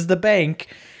 well, this is the bank,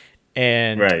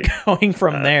 and going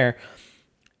from there.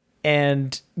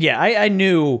 And yeah, I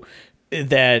knew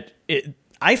that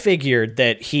I figured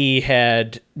that he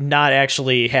had not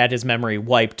actually had his memory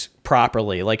wiped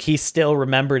properly. Like, he still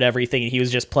remembered everything, and he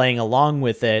was just playing along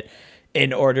with it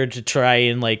in order to try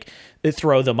and like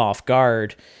throw them off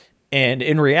guard. And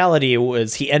in reality, it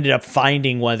was he ended up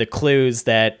finding one of the clues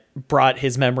that brought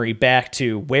his memory back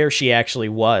to where she actually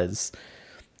was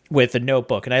with the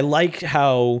notebook. And I liked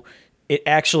how it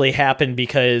actually happened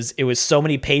because it was so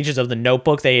many pages of the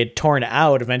notebook they had torn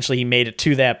out. Eventually he made it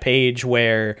to that page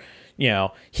where, you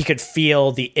know, he could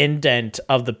feel the indent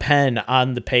of the pen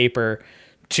on the paper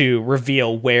to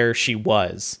reveal where she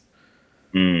was.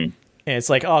 And it's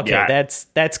like, okay,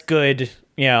 that's good.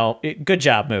 You know, good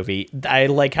job, movie. I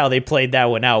like how they played that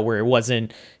one out, where it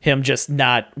wasn't him just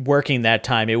not working that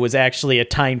time. It was actually a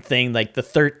time thing. Like the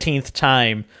 13th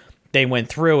time they went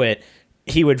through it,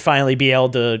 he would finally be able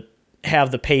to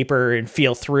have the paper and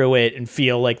feel through it and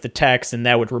feel like the text, and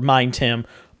that would remind him,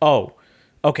 oh,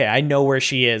 okay, I know where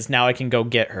she is. Now I can go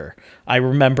get her. I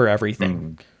remember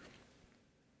everything.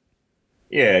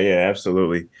 Yeah,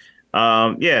 absolutely.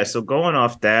 So going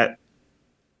off that,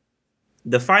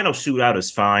 the final shootout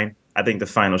is fine. I think the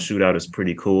final shootout is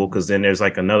pretty cool, because then there's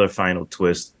like another final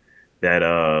twist that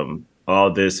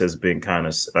all this has been kind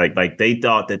of like they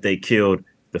thought that they killed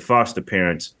the foster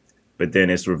parents, but then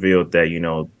it's revealed that, you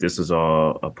know, this is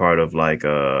all a part of like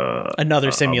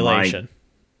another simulation.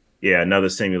 Another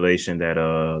simulation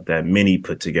that Minnie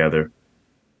put together.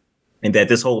 And that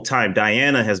this whole time,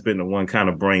 Diana has been the one kind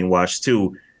of brainwashed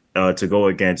too, to go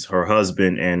against her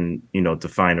husband and, you know, to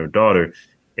find her daughter.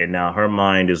 And now her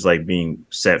mind is like being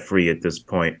set free at this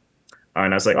point.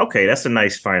 And I was like, okay, that's a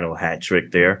nice final hat trick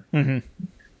there. You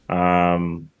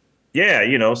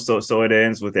know, so it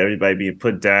ends with everybody being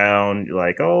put down,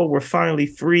 like, oh, we're finally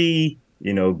free,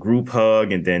 you know, group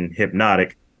hug, and then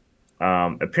Hypnotic.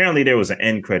 Apparently there was an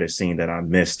end credit scene that I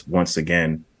missed once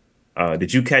again.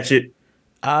 Did you catch it?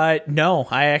 No,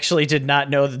 I actually did not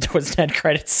know that there was an end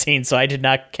credit scene, so I did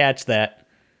not catch that.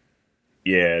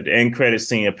 Yeah, the end credit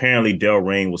scene. Apparently, Del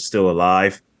Rain was still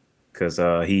alive, because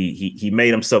he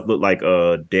made himself look like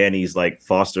Danny's like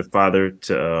foster father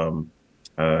to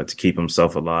keep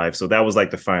himself alive. So that was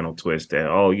like the final twist. That,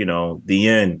 oh, you know, the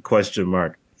end ?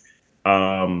 But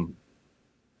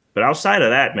outside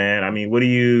of that, man, I mean, what do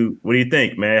you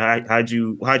think, man? How'd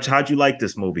you like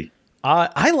this movie?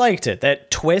 I liked it.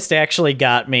 That twist actually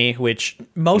got me, which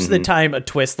most of the time a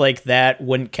twist like that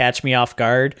wouldn't catch me off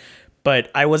guard.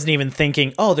 But I wasn't even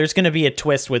thinking, oh, there's going to be a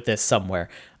twist with this somewhere.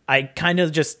 I kind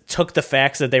of just took the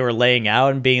facts that they were laying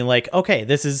out and being like, okay,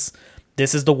 this is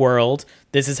the world.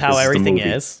 This is how everything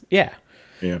is. Yeah.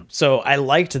 So I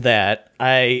liked that.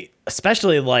 I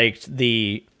especially liked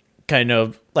the kind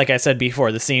of, like I said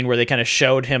before, the scene where they kind of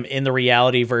showed him in the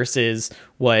reality versus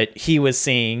what he was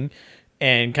seeing,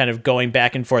 and kind of going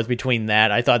back and forth between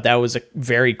that. I thought that was a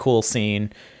very cool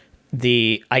scene.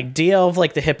 The idea of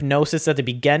like the hypnosis at the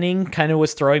beginning kind of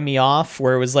was throwing me off,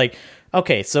 where it was like,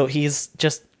 okay, so he's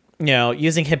just, you know,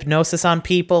 using hypnosis on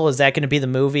people. Is that going to be the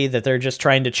movie that they're just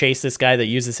trying to chase this guy that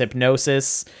uses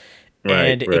hypnosis?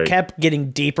 Right. It kept getting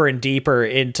deeper and deeper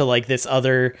into like this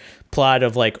other plot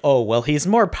of like, oh, well, he's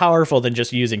more powerful than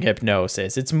just using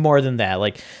hypnosis. It's more than that.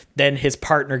 Like, then his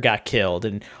partner got killed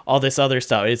and all this other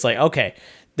stuff. It's like, okay,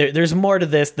 there's more to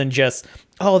this than just,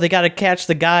 oh, they got to catch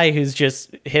the guy who's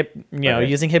just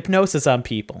using hypnosis on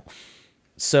people.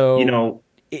 So, you know,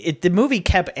 the movie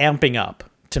kept amping up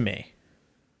to me.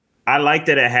 I like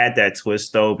that it had that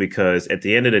twist though, because at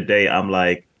the end of the day, I'm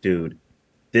like, dude,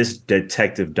 this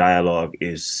detective dialogue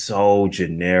is so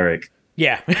generic.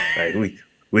 Yeah. Like,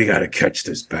 we got to catch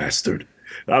this bastard.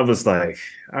 I was like,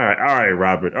 all right,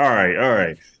 Robert. All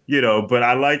right. You know, but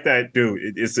I like that,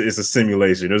 dude. It's a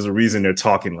simulation. There's a reason they're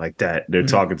talking like that. They're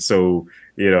talking so,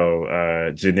 you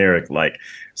know, generic like.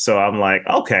 So I'm like,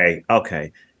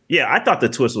 okay. Yeah, I thought the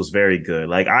twist was very good.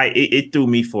 Like, it threw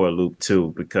me for a loop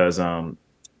too, because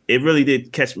it really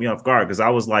did catch me off guard, because I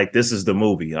was like, this is the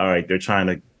movie. All right, they're trying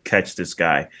to catch this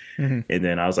guy. And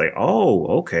then I was like,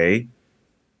 oh, okay.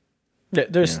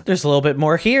 There's a little bit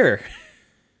more here.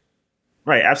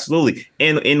 Right, absolutely.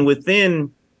 And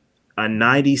within a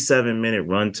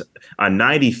 97-minute a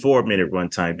 94-minute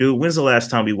runtime. Dude, when's the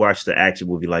last time we watched an action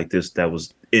movie like this that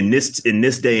was in this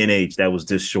day and age that was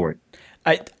this short?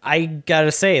 I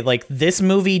gotta say, like, this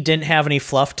movie didn't have any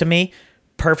fluff to me.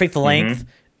 Perfect length.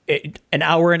 An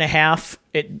hour and a half.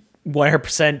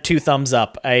 100% 2 thumbs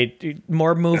up.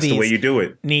 More movies. That's the way you do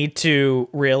it. Need to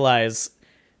realize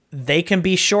they can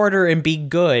be shorter and be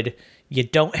good. You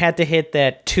don't have to hit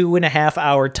that 2.5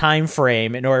 hour time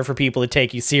frame in order for people to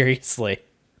take you seriously.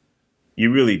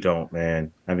 You really don't,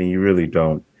 man. I mean, you really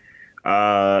don't.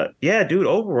 Yeah, dude,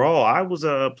 overall, I was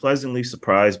pleasantly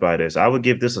surprised by this. I would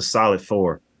give this a solid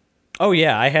 4. Oh,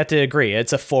 yeah, I had to agree.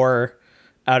 It's a 4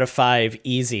 out of 5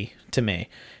 easy to me.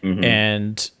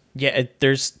 And yeah,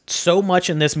 there's so much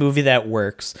in this movie that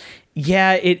works.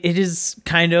 Yeah, it is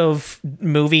kind of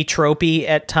movie tropey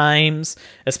at times,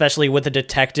 especially with the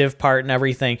detective part and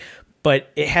everything, but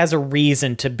it has a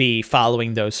reason to be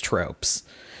following those tropes,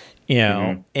 you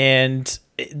know, and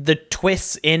the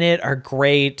twists in it are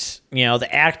great. You know,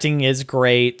 the acting is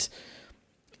great.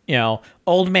 You know,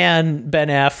 old man Ben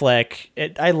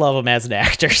Affleck, I love him as an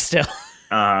actor still.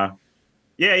 Yeah.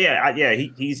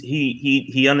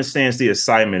 He understands the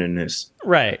assignment in this,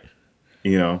 right?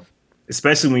 You know,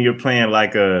 especially when you're playing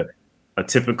like a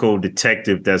typical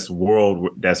detective that's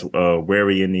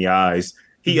wary in the eyes.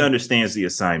 He understands the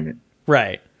assignment,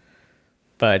 right?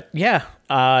 But yeah,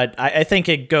 I think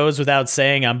it goes without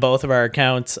saying on both of our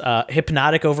accounts.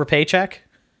 Hypnotic over Paycheck.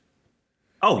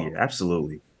 Oh yeah,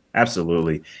 absolutely.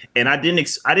 And I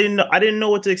didn't know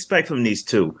what to expect from these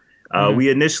two. We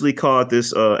initially called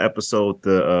this episode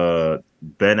the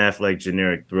Ben Affleck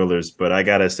generic thrillers, but I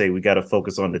gotta say we gotta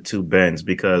focus on the two Bens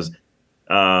because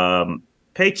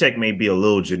Paycheck may be a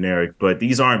little generic, but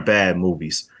these aren't bad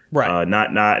movies, right?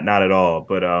 Not at all.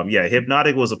 But yeah,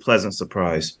 Hypnotic was a pleasant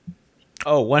surprise.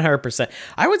 Oh, 100%.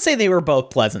 I would say they were both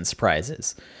pleasant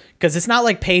surprises because it's not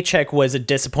like Paycheck was a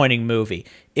disappointing movie.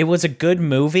 It was a good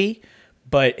movie,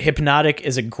 but Hypnotic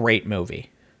is a great movie.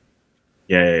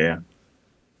 Yeah.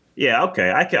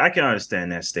 Okay, I can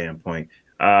understand that standpoint.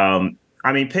 I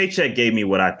mean, Paycheck gave me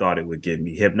what I thought it would give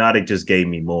me. Hypnotic just gave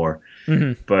me more.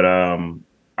 But all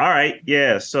right,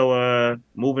 yeah. So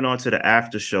moving on to the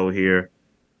after show here.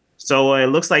 So it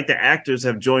looks like the actors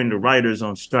have joined the writers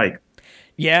on strike.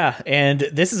 Yeah, and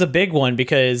this is a big one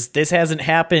because this hasn't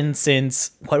happened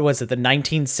since, what was it, the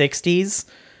 1960s?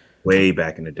 Way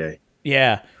back in the day.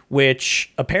 Yeah,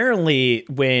 which apparently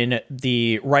when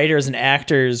the writers and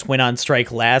actors went on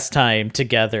strike last time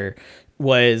together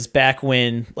was back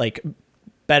when, like,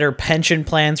 better pension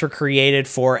plans were created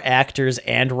for actors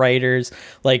and writers.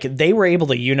 Like, they were able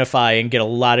to unify and get a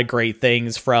lot of great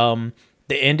things from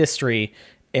the industry,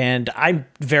 and I'm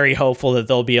very hopeful that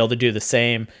they'll be able to do the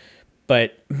same.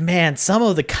 But man, some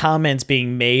of the comments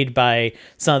being made by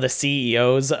some of the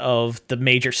CEOs of the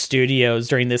major studios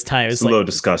during this time is a little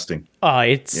disgusting. Oh,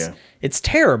 it's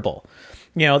terrible.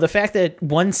 You know, the fact that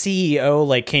one CEO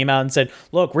like came out and said,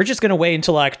 "Look, we're just going to wait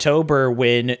until October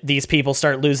when these people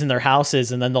start losing their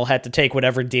houses, and then they'll have to take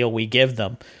whatever deal we give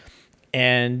them."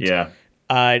 And yeah.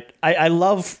 I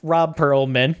love Rob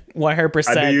Perlman,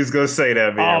 100%. I knew you was going to say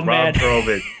that, man. Oh, Rob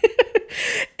Perlman.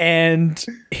 And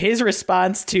his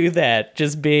response to that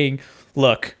just being,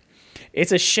 look,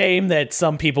 it's a shame that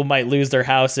some people might lose their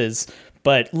houses,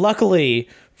 but luckily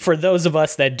for those of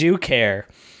us that do care,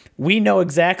 we know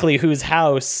exactly whose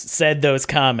house said those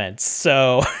comments.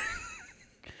 So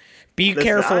be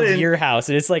careful of your house.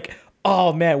 And it's like,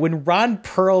 oh man, when Ron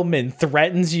Perlman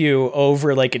threatens you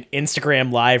over like an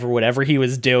Instagram live or whatever he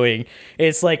was doing,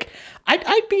 it's like,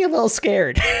 I'd be a little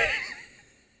scared.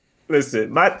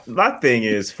 Listen, my thing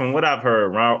is, from what I've heard,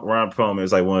 Ron Perlman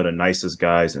is like one of the nicest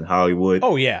guys in Hollywood.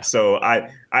 Oh yeah. So I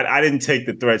didn't take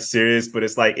the threat serious, but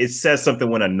it's like it says something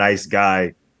when a nice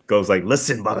guy goes like,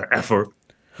 "Listen, mother effer,"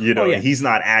 you know, he's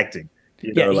not acting.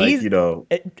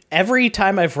 Every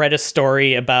time I've read a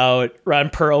story about Ron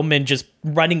Perlman just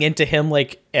running into him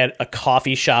like at a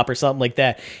coffee shop or something like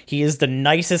that, he is the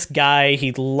nicest guy.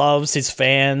 He loves his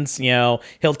fans. You know,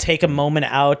 he'll take a moment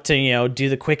out to, you know, do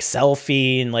the quick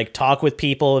selfie and like talk with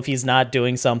people if he's not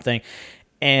doing something.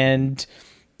 And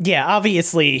yeah,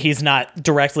 obviously he's not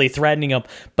directly threatening them,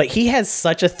 but he has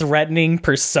such a threatening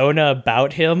persona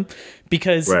about him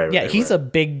because he's a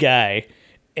big guy.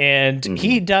 And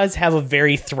he does have a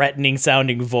very threatening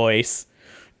sounding voice.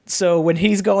 So when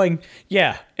he's going,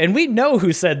 yeah, and we know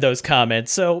who said those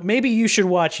comments, so maybe you should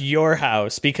watch your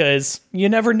house because you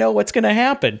never know what's going to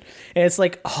happen. And it's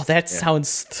like, oh, that sounds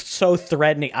so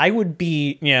threatening. I would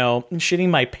be, you know, shitting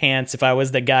my pants if I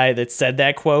was the guy that said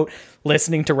that quote,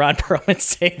 listening to Ron Perlman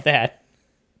say that.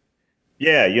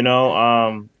 Yeah,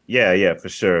 Yeah, for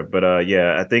sure. But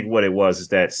yeah, I think what it was is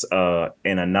that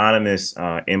an anonymous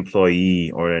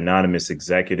employee or an anonymous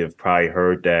executive probably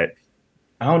heard that.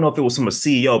 I don't know if it was from a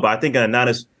CEO, but I think an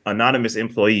anonymous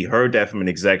employee heard that from an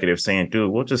executive saying,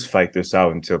 "Dude, we'll just fight this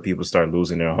out until people start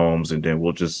losing their homes, and then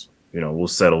we'll just, we'll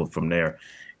settle from there."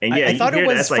 And yeah, I you thought it hear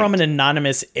was that's like, from an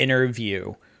anonymous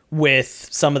interview with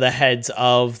some of the heads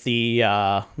of the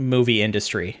movie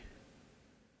industry.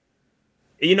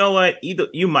 you know what? Either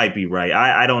you might be right.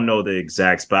 I don't know the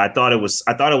exacts, but I thought it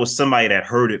was somebody that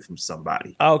heard it from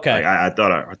somebody. Like Okay. I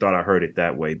thought I heard it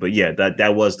that way. But yeah,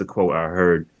 that was the quote I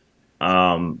heard.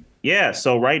 Yeah,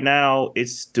 so right now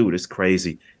it's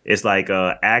crazy. It's like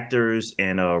actors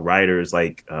and writers,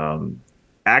 like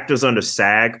actors under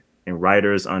SAG and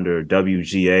writers under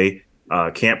WGA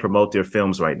can't promote their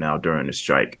films right now during the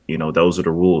strike. Those are the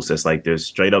rules. It's like they're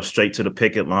straight to the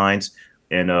picket lines,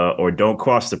 and or don't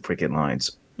cross the picket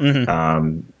lines.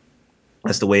 Mm-hmm.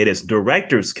 That's the way it is.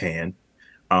 Directors can.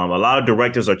 A lot of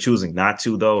directors are choosing not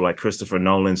to, though. Like Christopher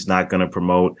Nolan's not going to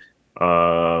promote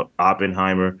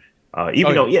Oppenheimer.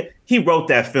 Even though, yeah, he wrote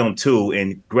that film too,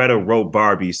 and Greta wrote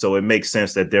Barbie, so it makes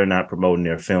sense that they're not promoting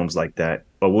their films like that.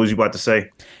 But what was you about to say?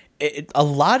 A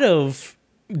lot of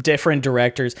different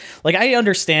directors, like I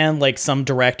understand like some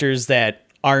directors that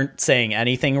aren't saying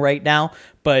anything right now,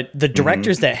 but the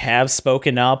directors that have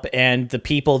spoken up and the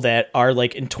people that are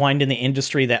like entwined in the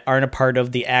industry that aren't a part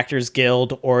of the Actors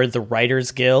Guild or the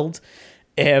Writers Guild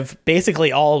have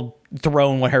basically all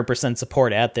thrown 100%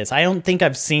 support at this. I don't think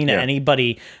I've seen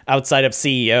anybody outside of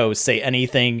CEOs say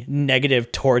anything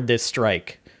negative toward this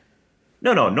strike.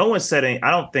 No one said any.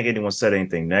 I don't think anyone said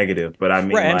anything negative, but I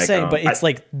mean, Right, I'm like, saying, but it's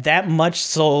like that much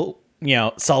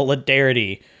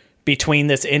solidarity between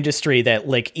this industry that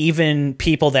like even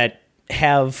people that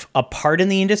have a part in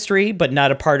the industry but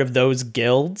not a part of those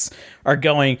guilds are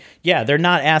going, yeah, they're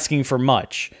not asking for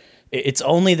much. It's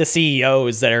only the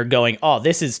CEOs that are going, oh,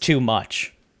 this is too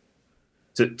much.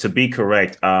 To be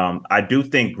correct, I do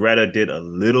think Greta did a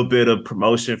little bit of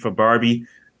promotion for Barbie.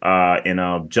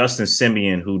 And Justin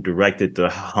Simeon, who directed the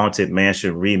Haunted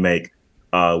Mansion remake,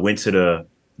 went to the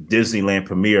Disneyland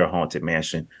premiere of Haunted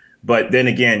Mansion. But then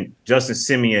again, Justin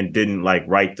Simeon didn't like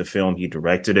write the film; he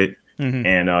directed it,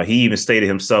 and he even stated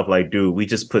himself, like, "Dude, we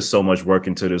just put so much work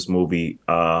into this movie.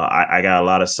 I got a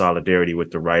lot of solidarity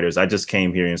with the writers. I just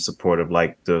came here in support of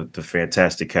like the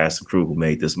fantastic cast and crew who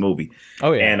made this movie."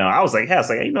 Oh yeah, and I was like, "Yeah, it's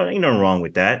like ain't nothing wrong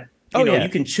with that." You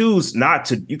can choose not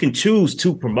to. You can choose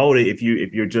to promote it if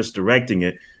you're just directing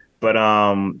it. But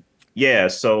yeah.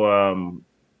 So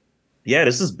yeah,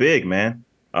 this is big, man.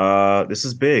 This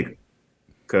is big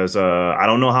because I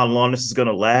don't know how long this is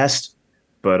gonna last,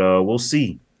 but we'll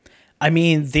see. I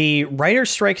mean, the writer's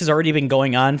strike has already been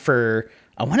going on for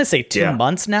I want to say 2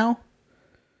 months now.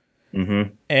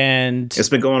 And it's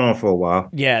been going on for a while.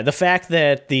 Yeah, the fact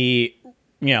that the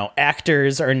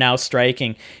actors are now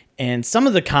striking. And some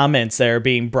of the comments that are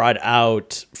being brought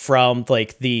out from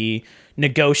like the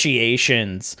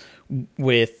negotiations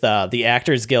with the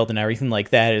Actors Guild and everything like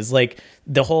that is like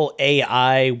the whole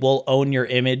AI will own your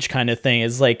image kind of thing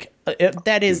is like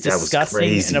that is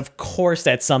disgusting. And of course,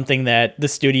 that's something that the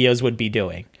studios would be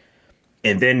doing.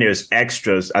 And then there's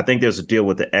extras. I think there's a deal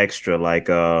with the extra, like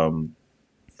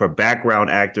for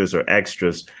background actors or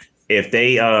extras, if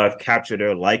they capture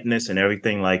their likeness and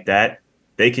everything like that.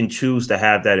 They can choose to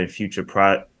have that in future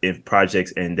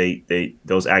projects, and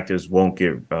those actors won't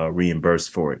get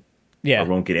reimbursed for it. Yeah, or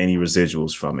won't get any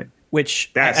residuals from it.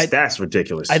 Which that's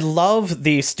ridiculous. I love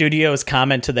the studio's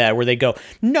comment to that, where they go,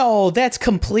 "No, that's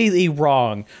completely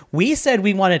wrong. We said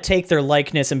we want to take their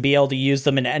likeness and be able to use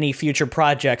them in any future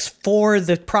projects for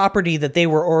the property that they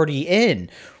were already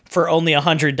in." For only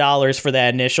 $100 for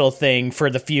that initial thing for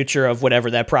the future of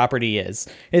whatever that property is.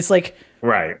 It's like,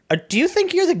 right. Do you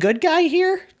think you're the good guy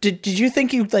here? Did you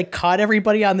think you like caught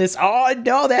everybody on this? Oh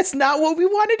no, that's not what we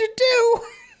wanted to do.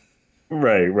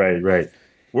 Right.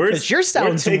 Because yours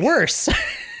sounds worse.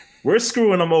 We're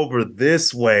screwing them over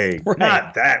this way,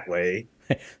 not that way.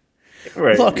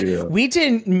 Right. Look, we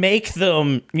didn't make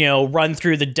them, run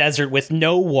through the desert with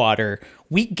no water.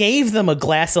 We gave them a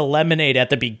glass of lemonade at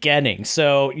the beginning.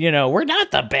 So, we're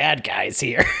not the bad guys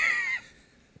here.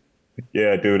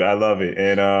 Yeah, dude, I love it.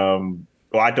 And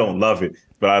well, I don't love it,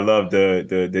 but I love the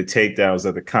takedowns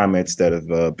of the comments that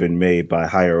have been made by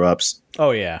higher ups.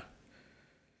 Oh yeah.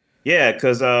 Yeah,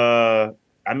 because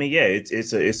I mean, yeah,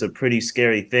 it's a pretty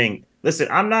scary thing. Listen,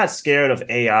 I'm not scared of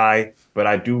AI, but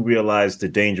I do realize the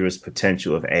dangerous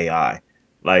potential of AI.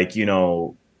 Like,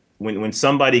 when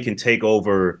somebody can take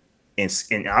over and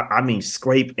I mean,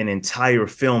 scrape an entire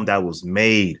film that was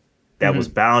made, that was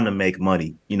bound to make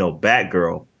money,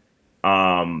 Batgirl.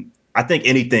 I think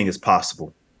anything is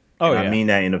possible. Oh And I yeah. mean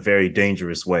that in a very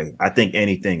dangerous way. I think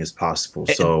anything is possible.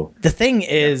 So The thing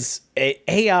is,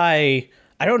 AI.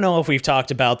 I don't know if we've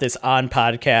talked about this on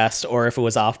podcast or if it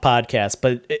was off podcast,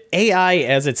 but AI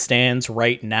as it stands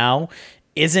right now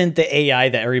isn't the AI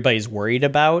that everybody's worried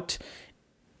about.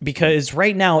 Because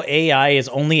right now AI is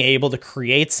only able to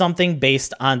create something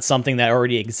based on something that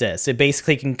already exists. It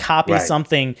basically can copy right,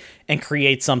 something and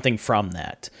create something from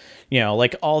that.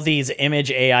 Like all these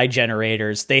image AI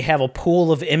generators, they have a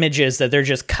pool of images that they're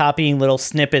just copying little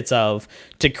snippets of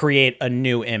to create a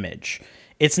new image.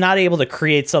 It's not able to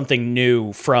create something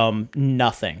new from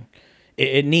nothing.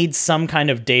 It needs some kind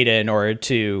of data in order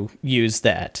to use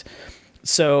that.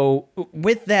 So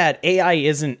with that, AI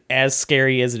isn't as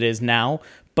scary as it is now,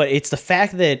 but it's the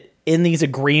fact that in these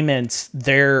agreements,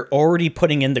 they're already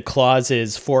putting in the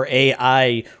clauses for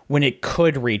AI when it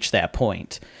could reach that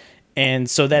point. And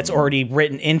so that's already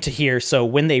written into here. So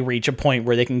when they reach a point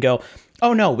where they can go,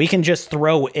 oh no, we can just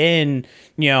throw in,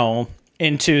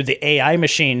 into the AI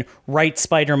machine, write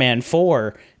Spider-Man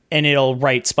 4, and it'll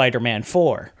write Spider-Man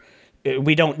 4.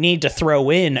 We don't need to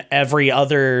throw in every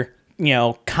other,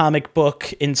 comic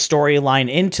book and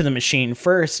storyline into the machine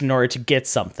first in order to get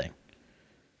something.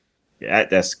 yeah,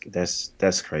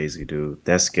 that's crazy, dude.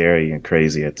 That's scary and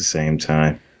crazy at the same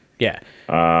time. Yeah.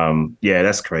 Yeah,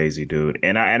 that's crazy, dude.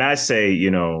 And I say,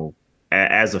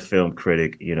 as a film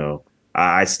critic,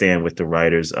 I stand with the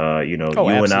writers. Oh, You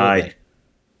and I,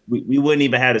 absolutely. we wouldn't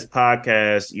even have this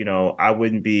podcast. I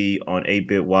wouldn't be on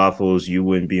 8-Bit Waffles. You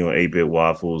wouldn't be on 8-Bit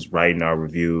Waffles writing our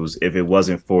reviews if it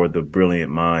wasn't for the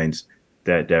brilliant minds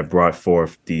that brought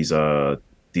forth these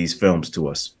films to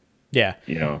us. Yeah.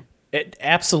 You know,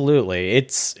 Absolutely.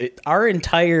 Our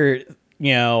entire,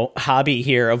 hobby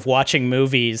here of watching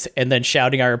movies and then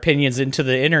shouting our opinions into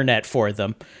the internet for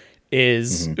them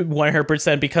is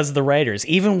 100% because of the writers.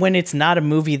 Even when it's not a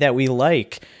movie that we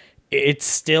like, it's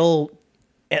still,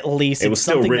 at least it it's was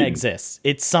still something that written. exists.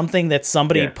 It's something that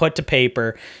somebody Yeah, put to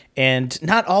paper, and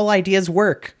not all ideas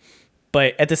work.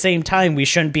 But at the same time, we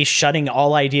shouldn't be shutting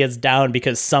all ideas down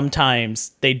because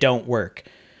sometimes they don't work.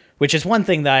 Which is one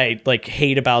thing that I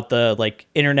hate about the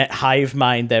internet hive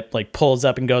mind that pulls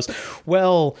up and goes,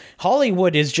 well,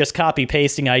 Hollywood is just copy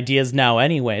pasting ideas now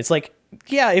anyway. It's like,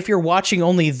 yeah, if you're watching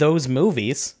only those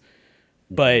movies,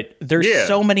 but there's yeah,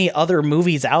 so many other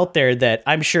movies out there that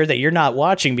I'm sure that you're not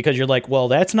watching because you're like, well,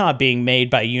 that's not being made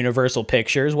by Universal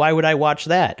Pictures. Why would I watch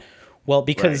that? Well,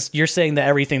 because right. you're saying that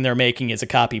everything they're making is a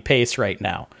copy paste right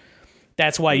now.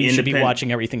 That's why The you should be independent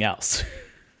watching everything else.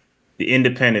 the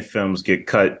independent films get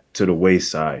cut to the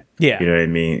wayside. Yeah. You know what I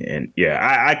mean? And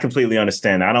yeah, I completely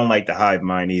understand. I don't like the hive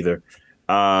mind either.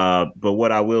 But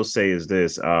what I will say is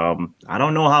this: I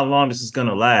don't know how long this is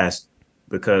gonna last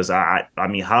because I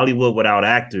mean Hollywood without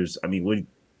actors. I mean,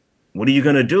 what are you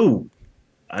gonna do?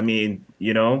 I mean,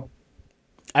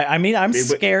 I mean, I'm it,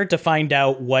 scared to find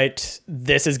out what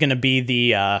this is going to be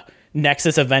the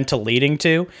Nexus event to leading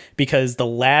to, because the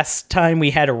last time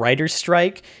we had a writer's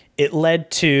strike, it led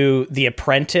to The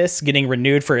Apprentice getting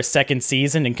renewed for a second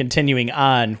season and continuing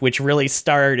on, which really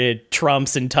started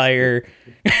Trump's entire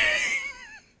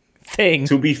thing.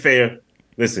 to be fair,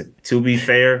 listen. To be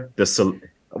fair,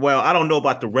 well, I don't know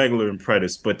about the regular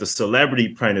Apprentice, but the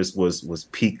Celebrity Apprentice was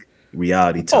peak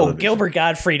reality Oh, television. Gilbert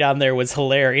Gottfried on there was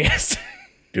hilarious.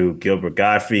 Dude, Gilbert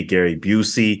Godfrey, Gary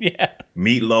Busey, Yeah.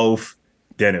 Meatloaf,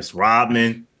 Dennis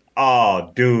Rodman. Oh,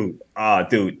 dude.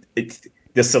 It's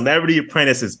the Celebrity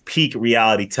Apprentice is peak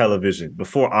reality television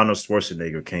before Arnold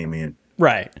Schwarzenegger came in.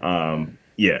 Right.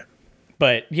 Yeah.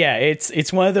 But yeah,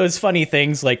 it's one of those funny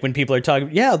things like when people are talking,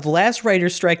 yeah, the last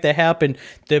writer's strike that happened,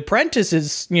 The Apprentice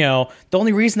is, the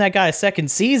only reason that got a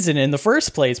second season in the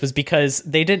first place was because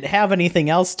they didn't have anything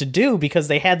else to do because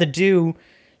they had to do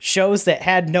shows that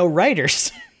had no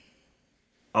writers.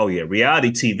 Oh yeah, reality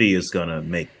TV is gonna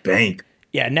make bank.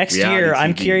 Yeah, next Reality year,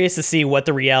 I'm TV. curious to see what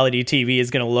the reality TV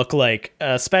is going to look like,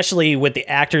 especially with the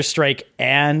actors' strike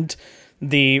and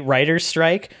the writers'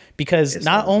 strike, because It's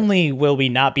not over. only will we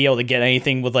not be able to get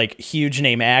anything with huge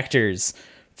name actors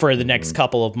for the next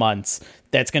couple of months,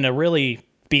 that's going to really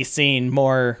be seen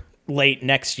more late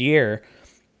next year,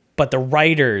 but the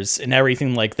writers and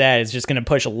everything like that is just going to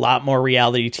push a lot more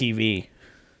reality TV.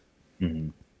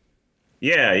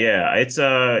 Yeah.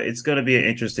 It's gonna be an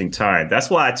interesting time. That's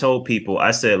why I told people, I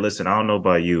said, listen, I don't know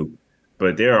about you,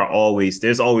 but there's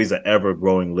always an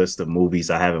ever-growing list of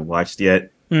movies I haven't watched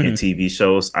yet and TV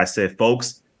shows. I said,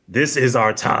 folks, this is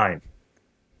our time.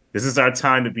 This is our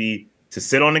time to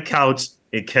sit on the couch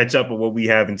and catch up on what we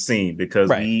haven't seen because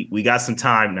Right. we got some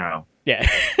time now. Yeah,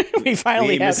 we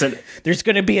finally ain't have. missing. There's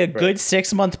going to be a Right. good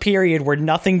 6 month period where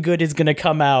nothing good is going to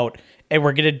come out, and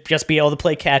we're going to just be able to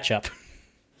play catch up.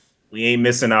 We ain't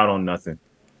missing out on nothing.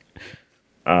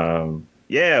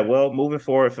 Yeah, well, moving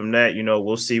forward from that,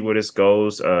 we'll see where this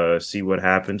goes, see what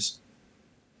happens.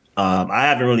 I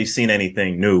haven't really seen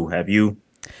anything new. Have you?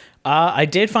 I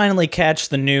did finally catch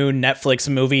the new Netflix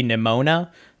movie Nimona,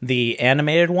 the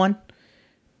animated one.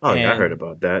 Oh, yeah, I heard And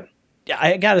about that.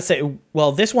 I gotta say,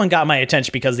 well, this one got my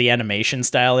attention because of the animation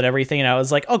style and everything, and I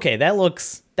was like, okay, that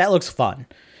looks fun.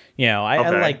 I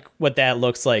Okay. like what that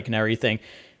looks like and everything.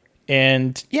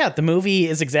 And yeah, the movie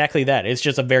is exactly that. It's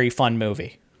just a very fun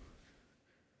movie.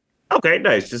 Okay,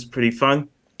 nice. Just pretty fun.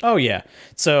 Oh yeah.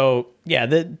 So yeah,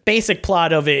 the basic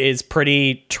plot of it is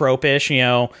pretty tropish.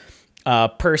 A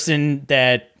person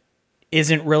that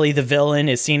isn't really the villain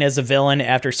is seen as a villain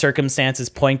after circumstances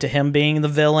point to him being the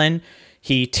villain.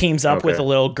 He teams up with Okay. a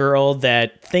little girl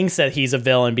that thinks that he's a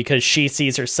villain because she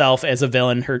sees herself as a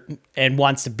villain and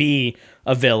wants to be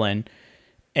a villain.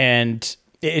 And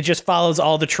it just follows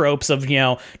all the tropes of,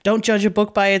 don't judge a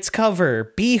book by its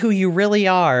cover, be who you really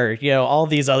are, all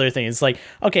these other things. Like,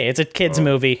 okay, it's a kid's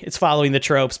movie. It's following the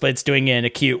tropes, but it's doing it in a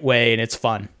cute way and it's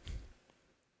fun.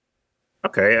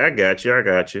 Okay, I got you. I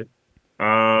got you.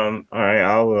 All right,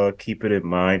 I'll keep it in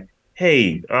mind.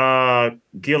 Hey,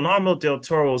 Guillermo del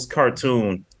Toro's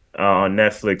cartoon on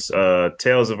Netflix,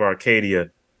 Tales of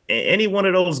Arcadia. Any one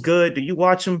of those good? Do you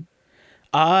watch them?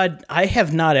 I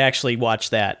have not actually watched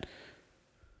that.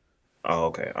 Oh,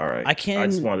 okay. All right. I I just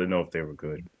can, wanted to know if they were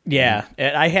good. yeah,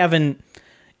 I haven't,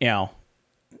 you know,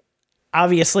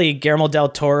 obviously Guillermo del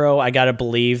Toro, I gotta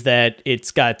believe that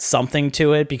it's got something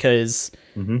to it because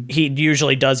Mm-hmm. he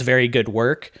usually does very good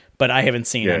work, but I haven't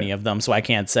seen Yeah. any of them, so I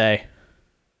can't say.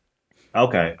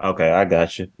 Okay. Okay. I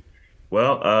got you.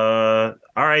 Well, all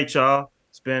right, y'all.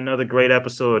 It's been another great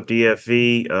episode of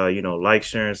DFV. Like,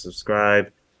 share, and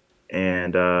subscribe,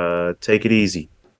 and take it easy.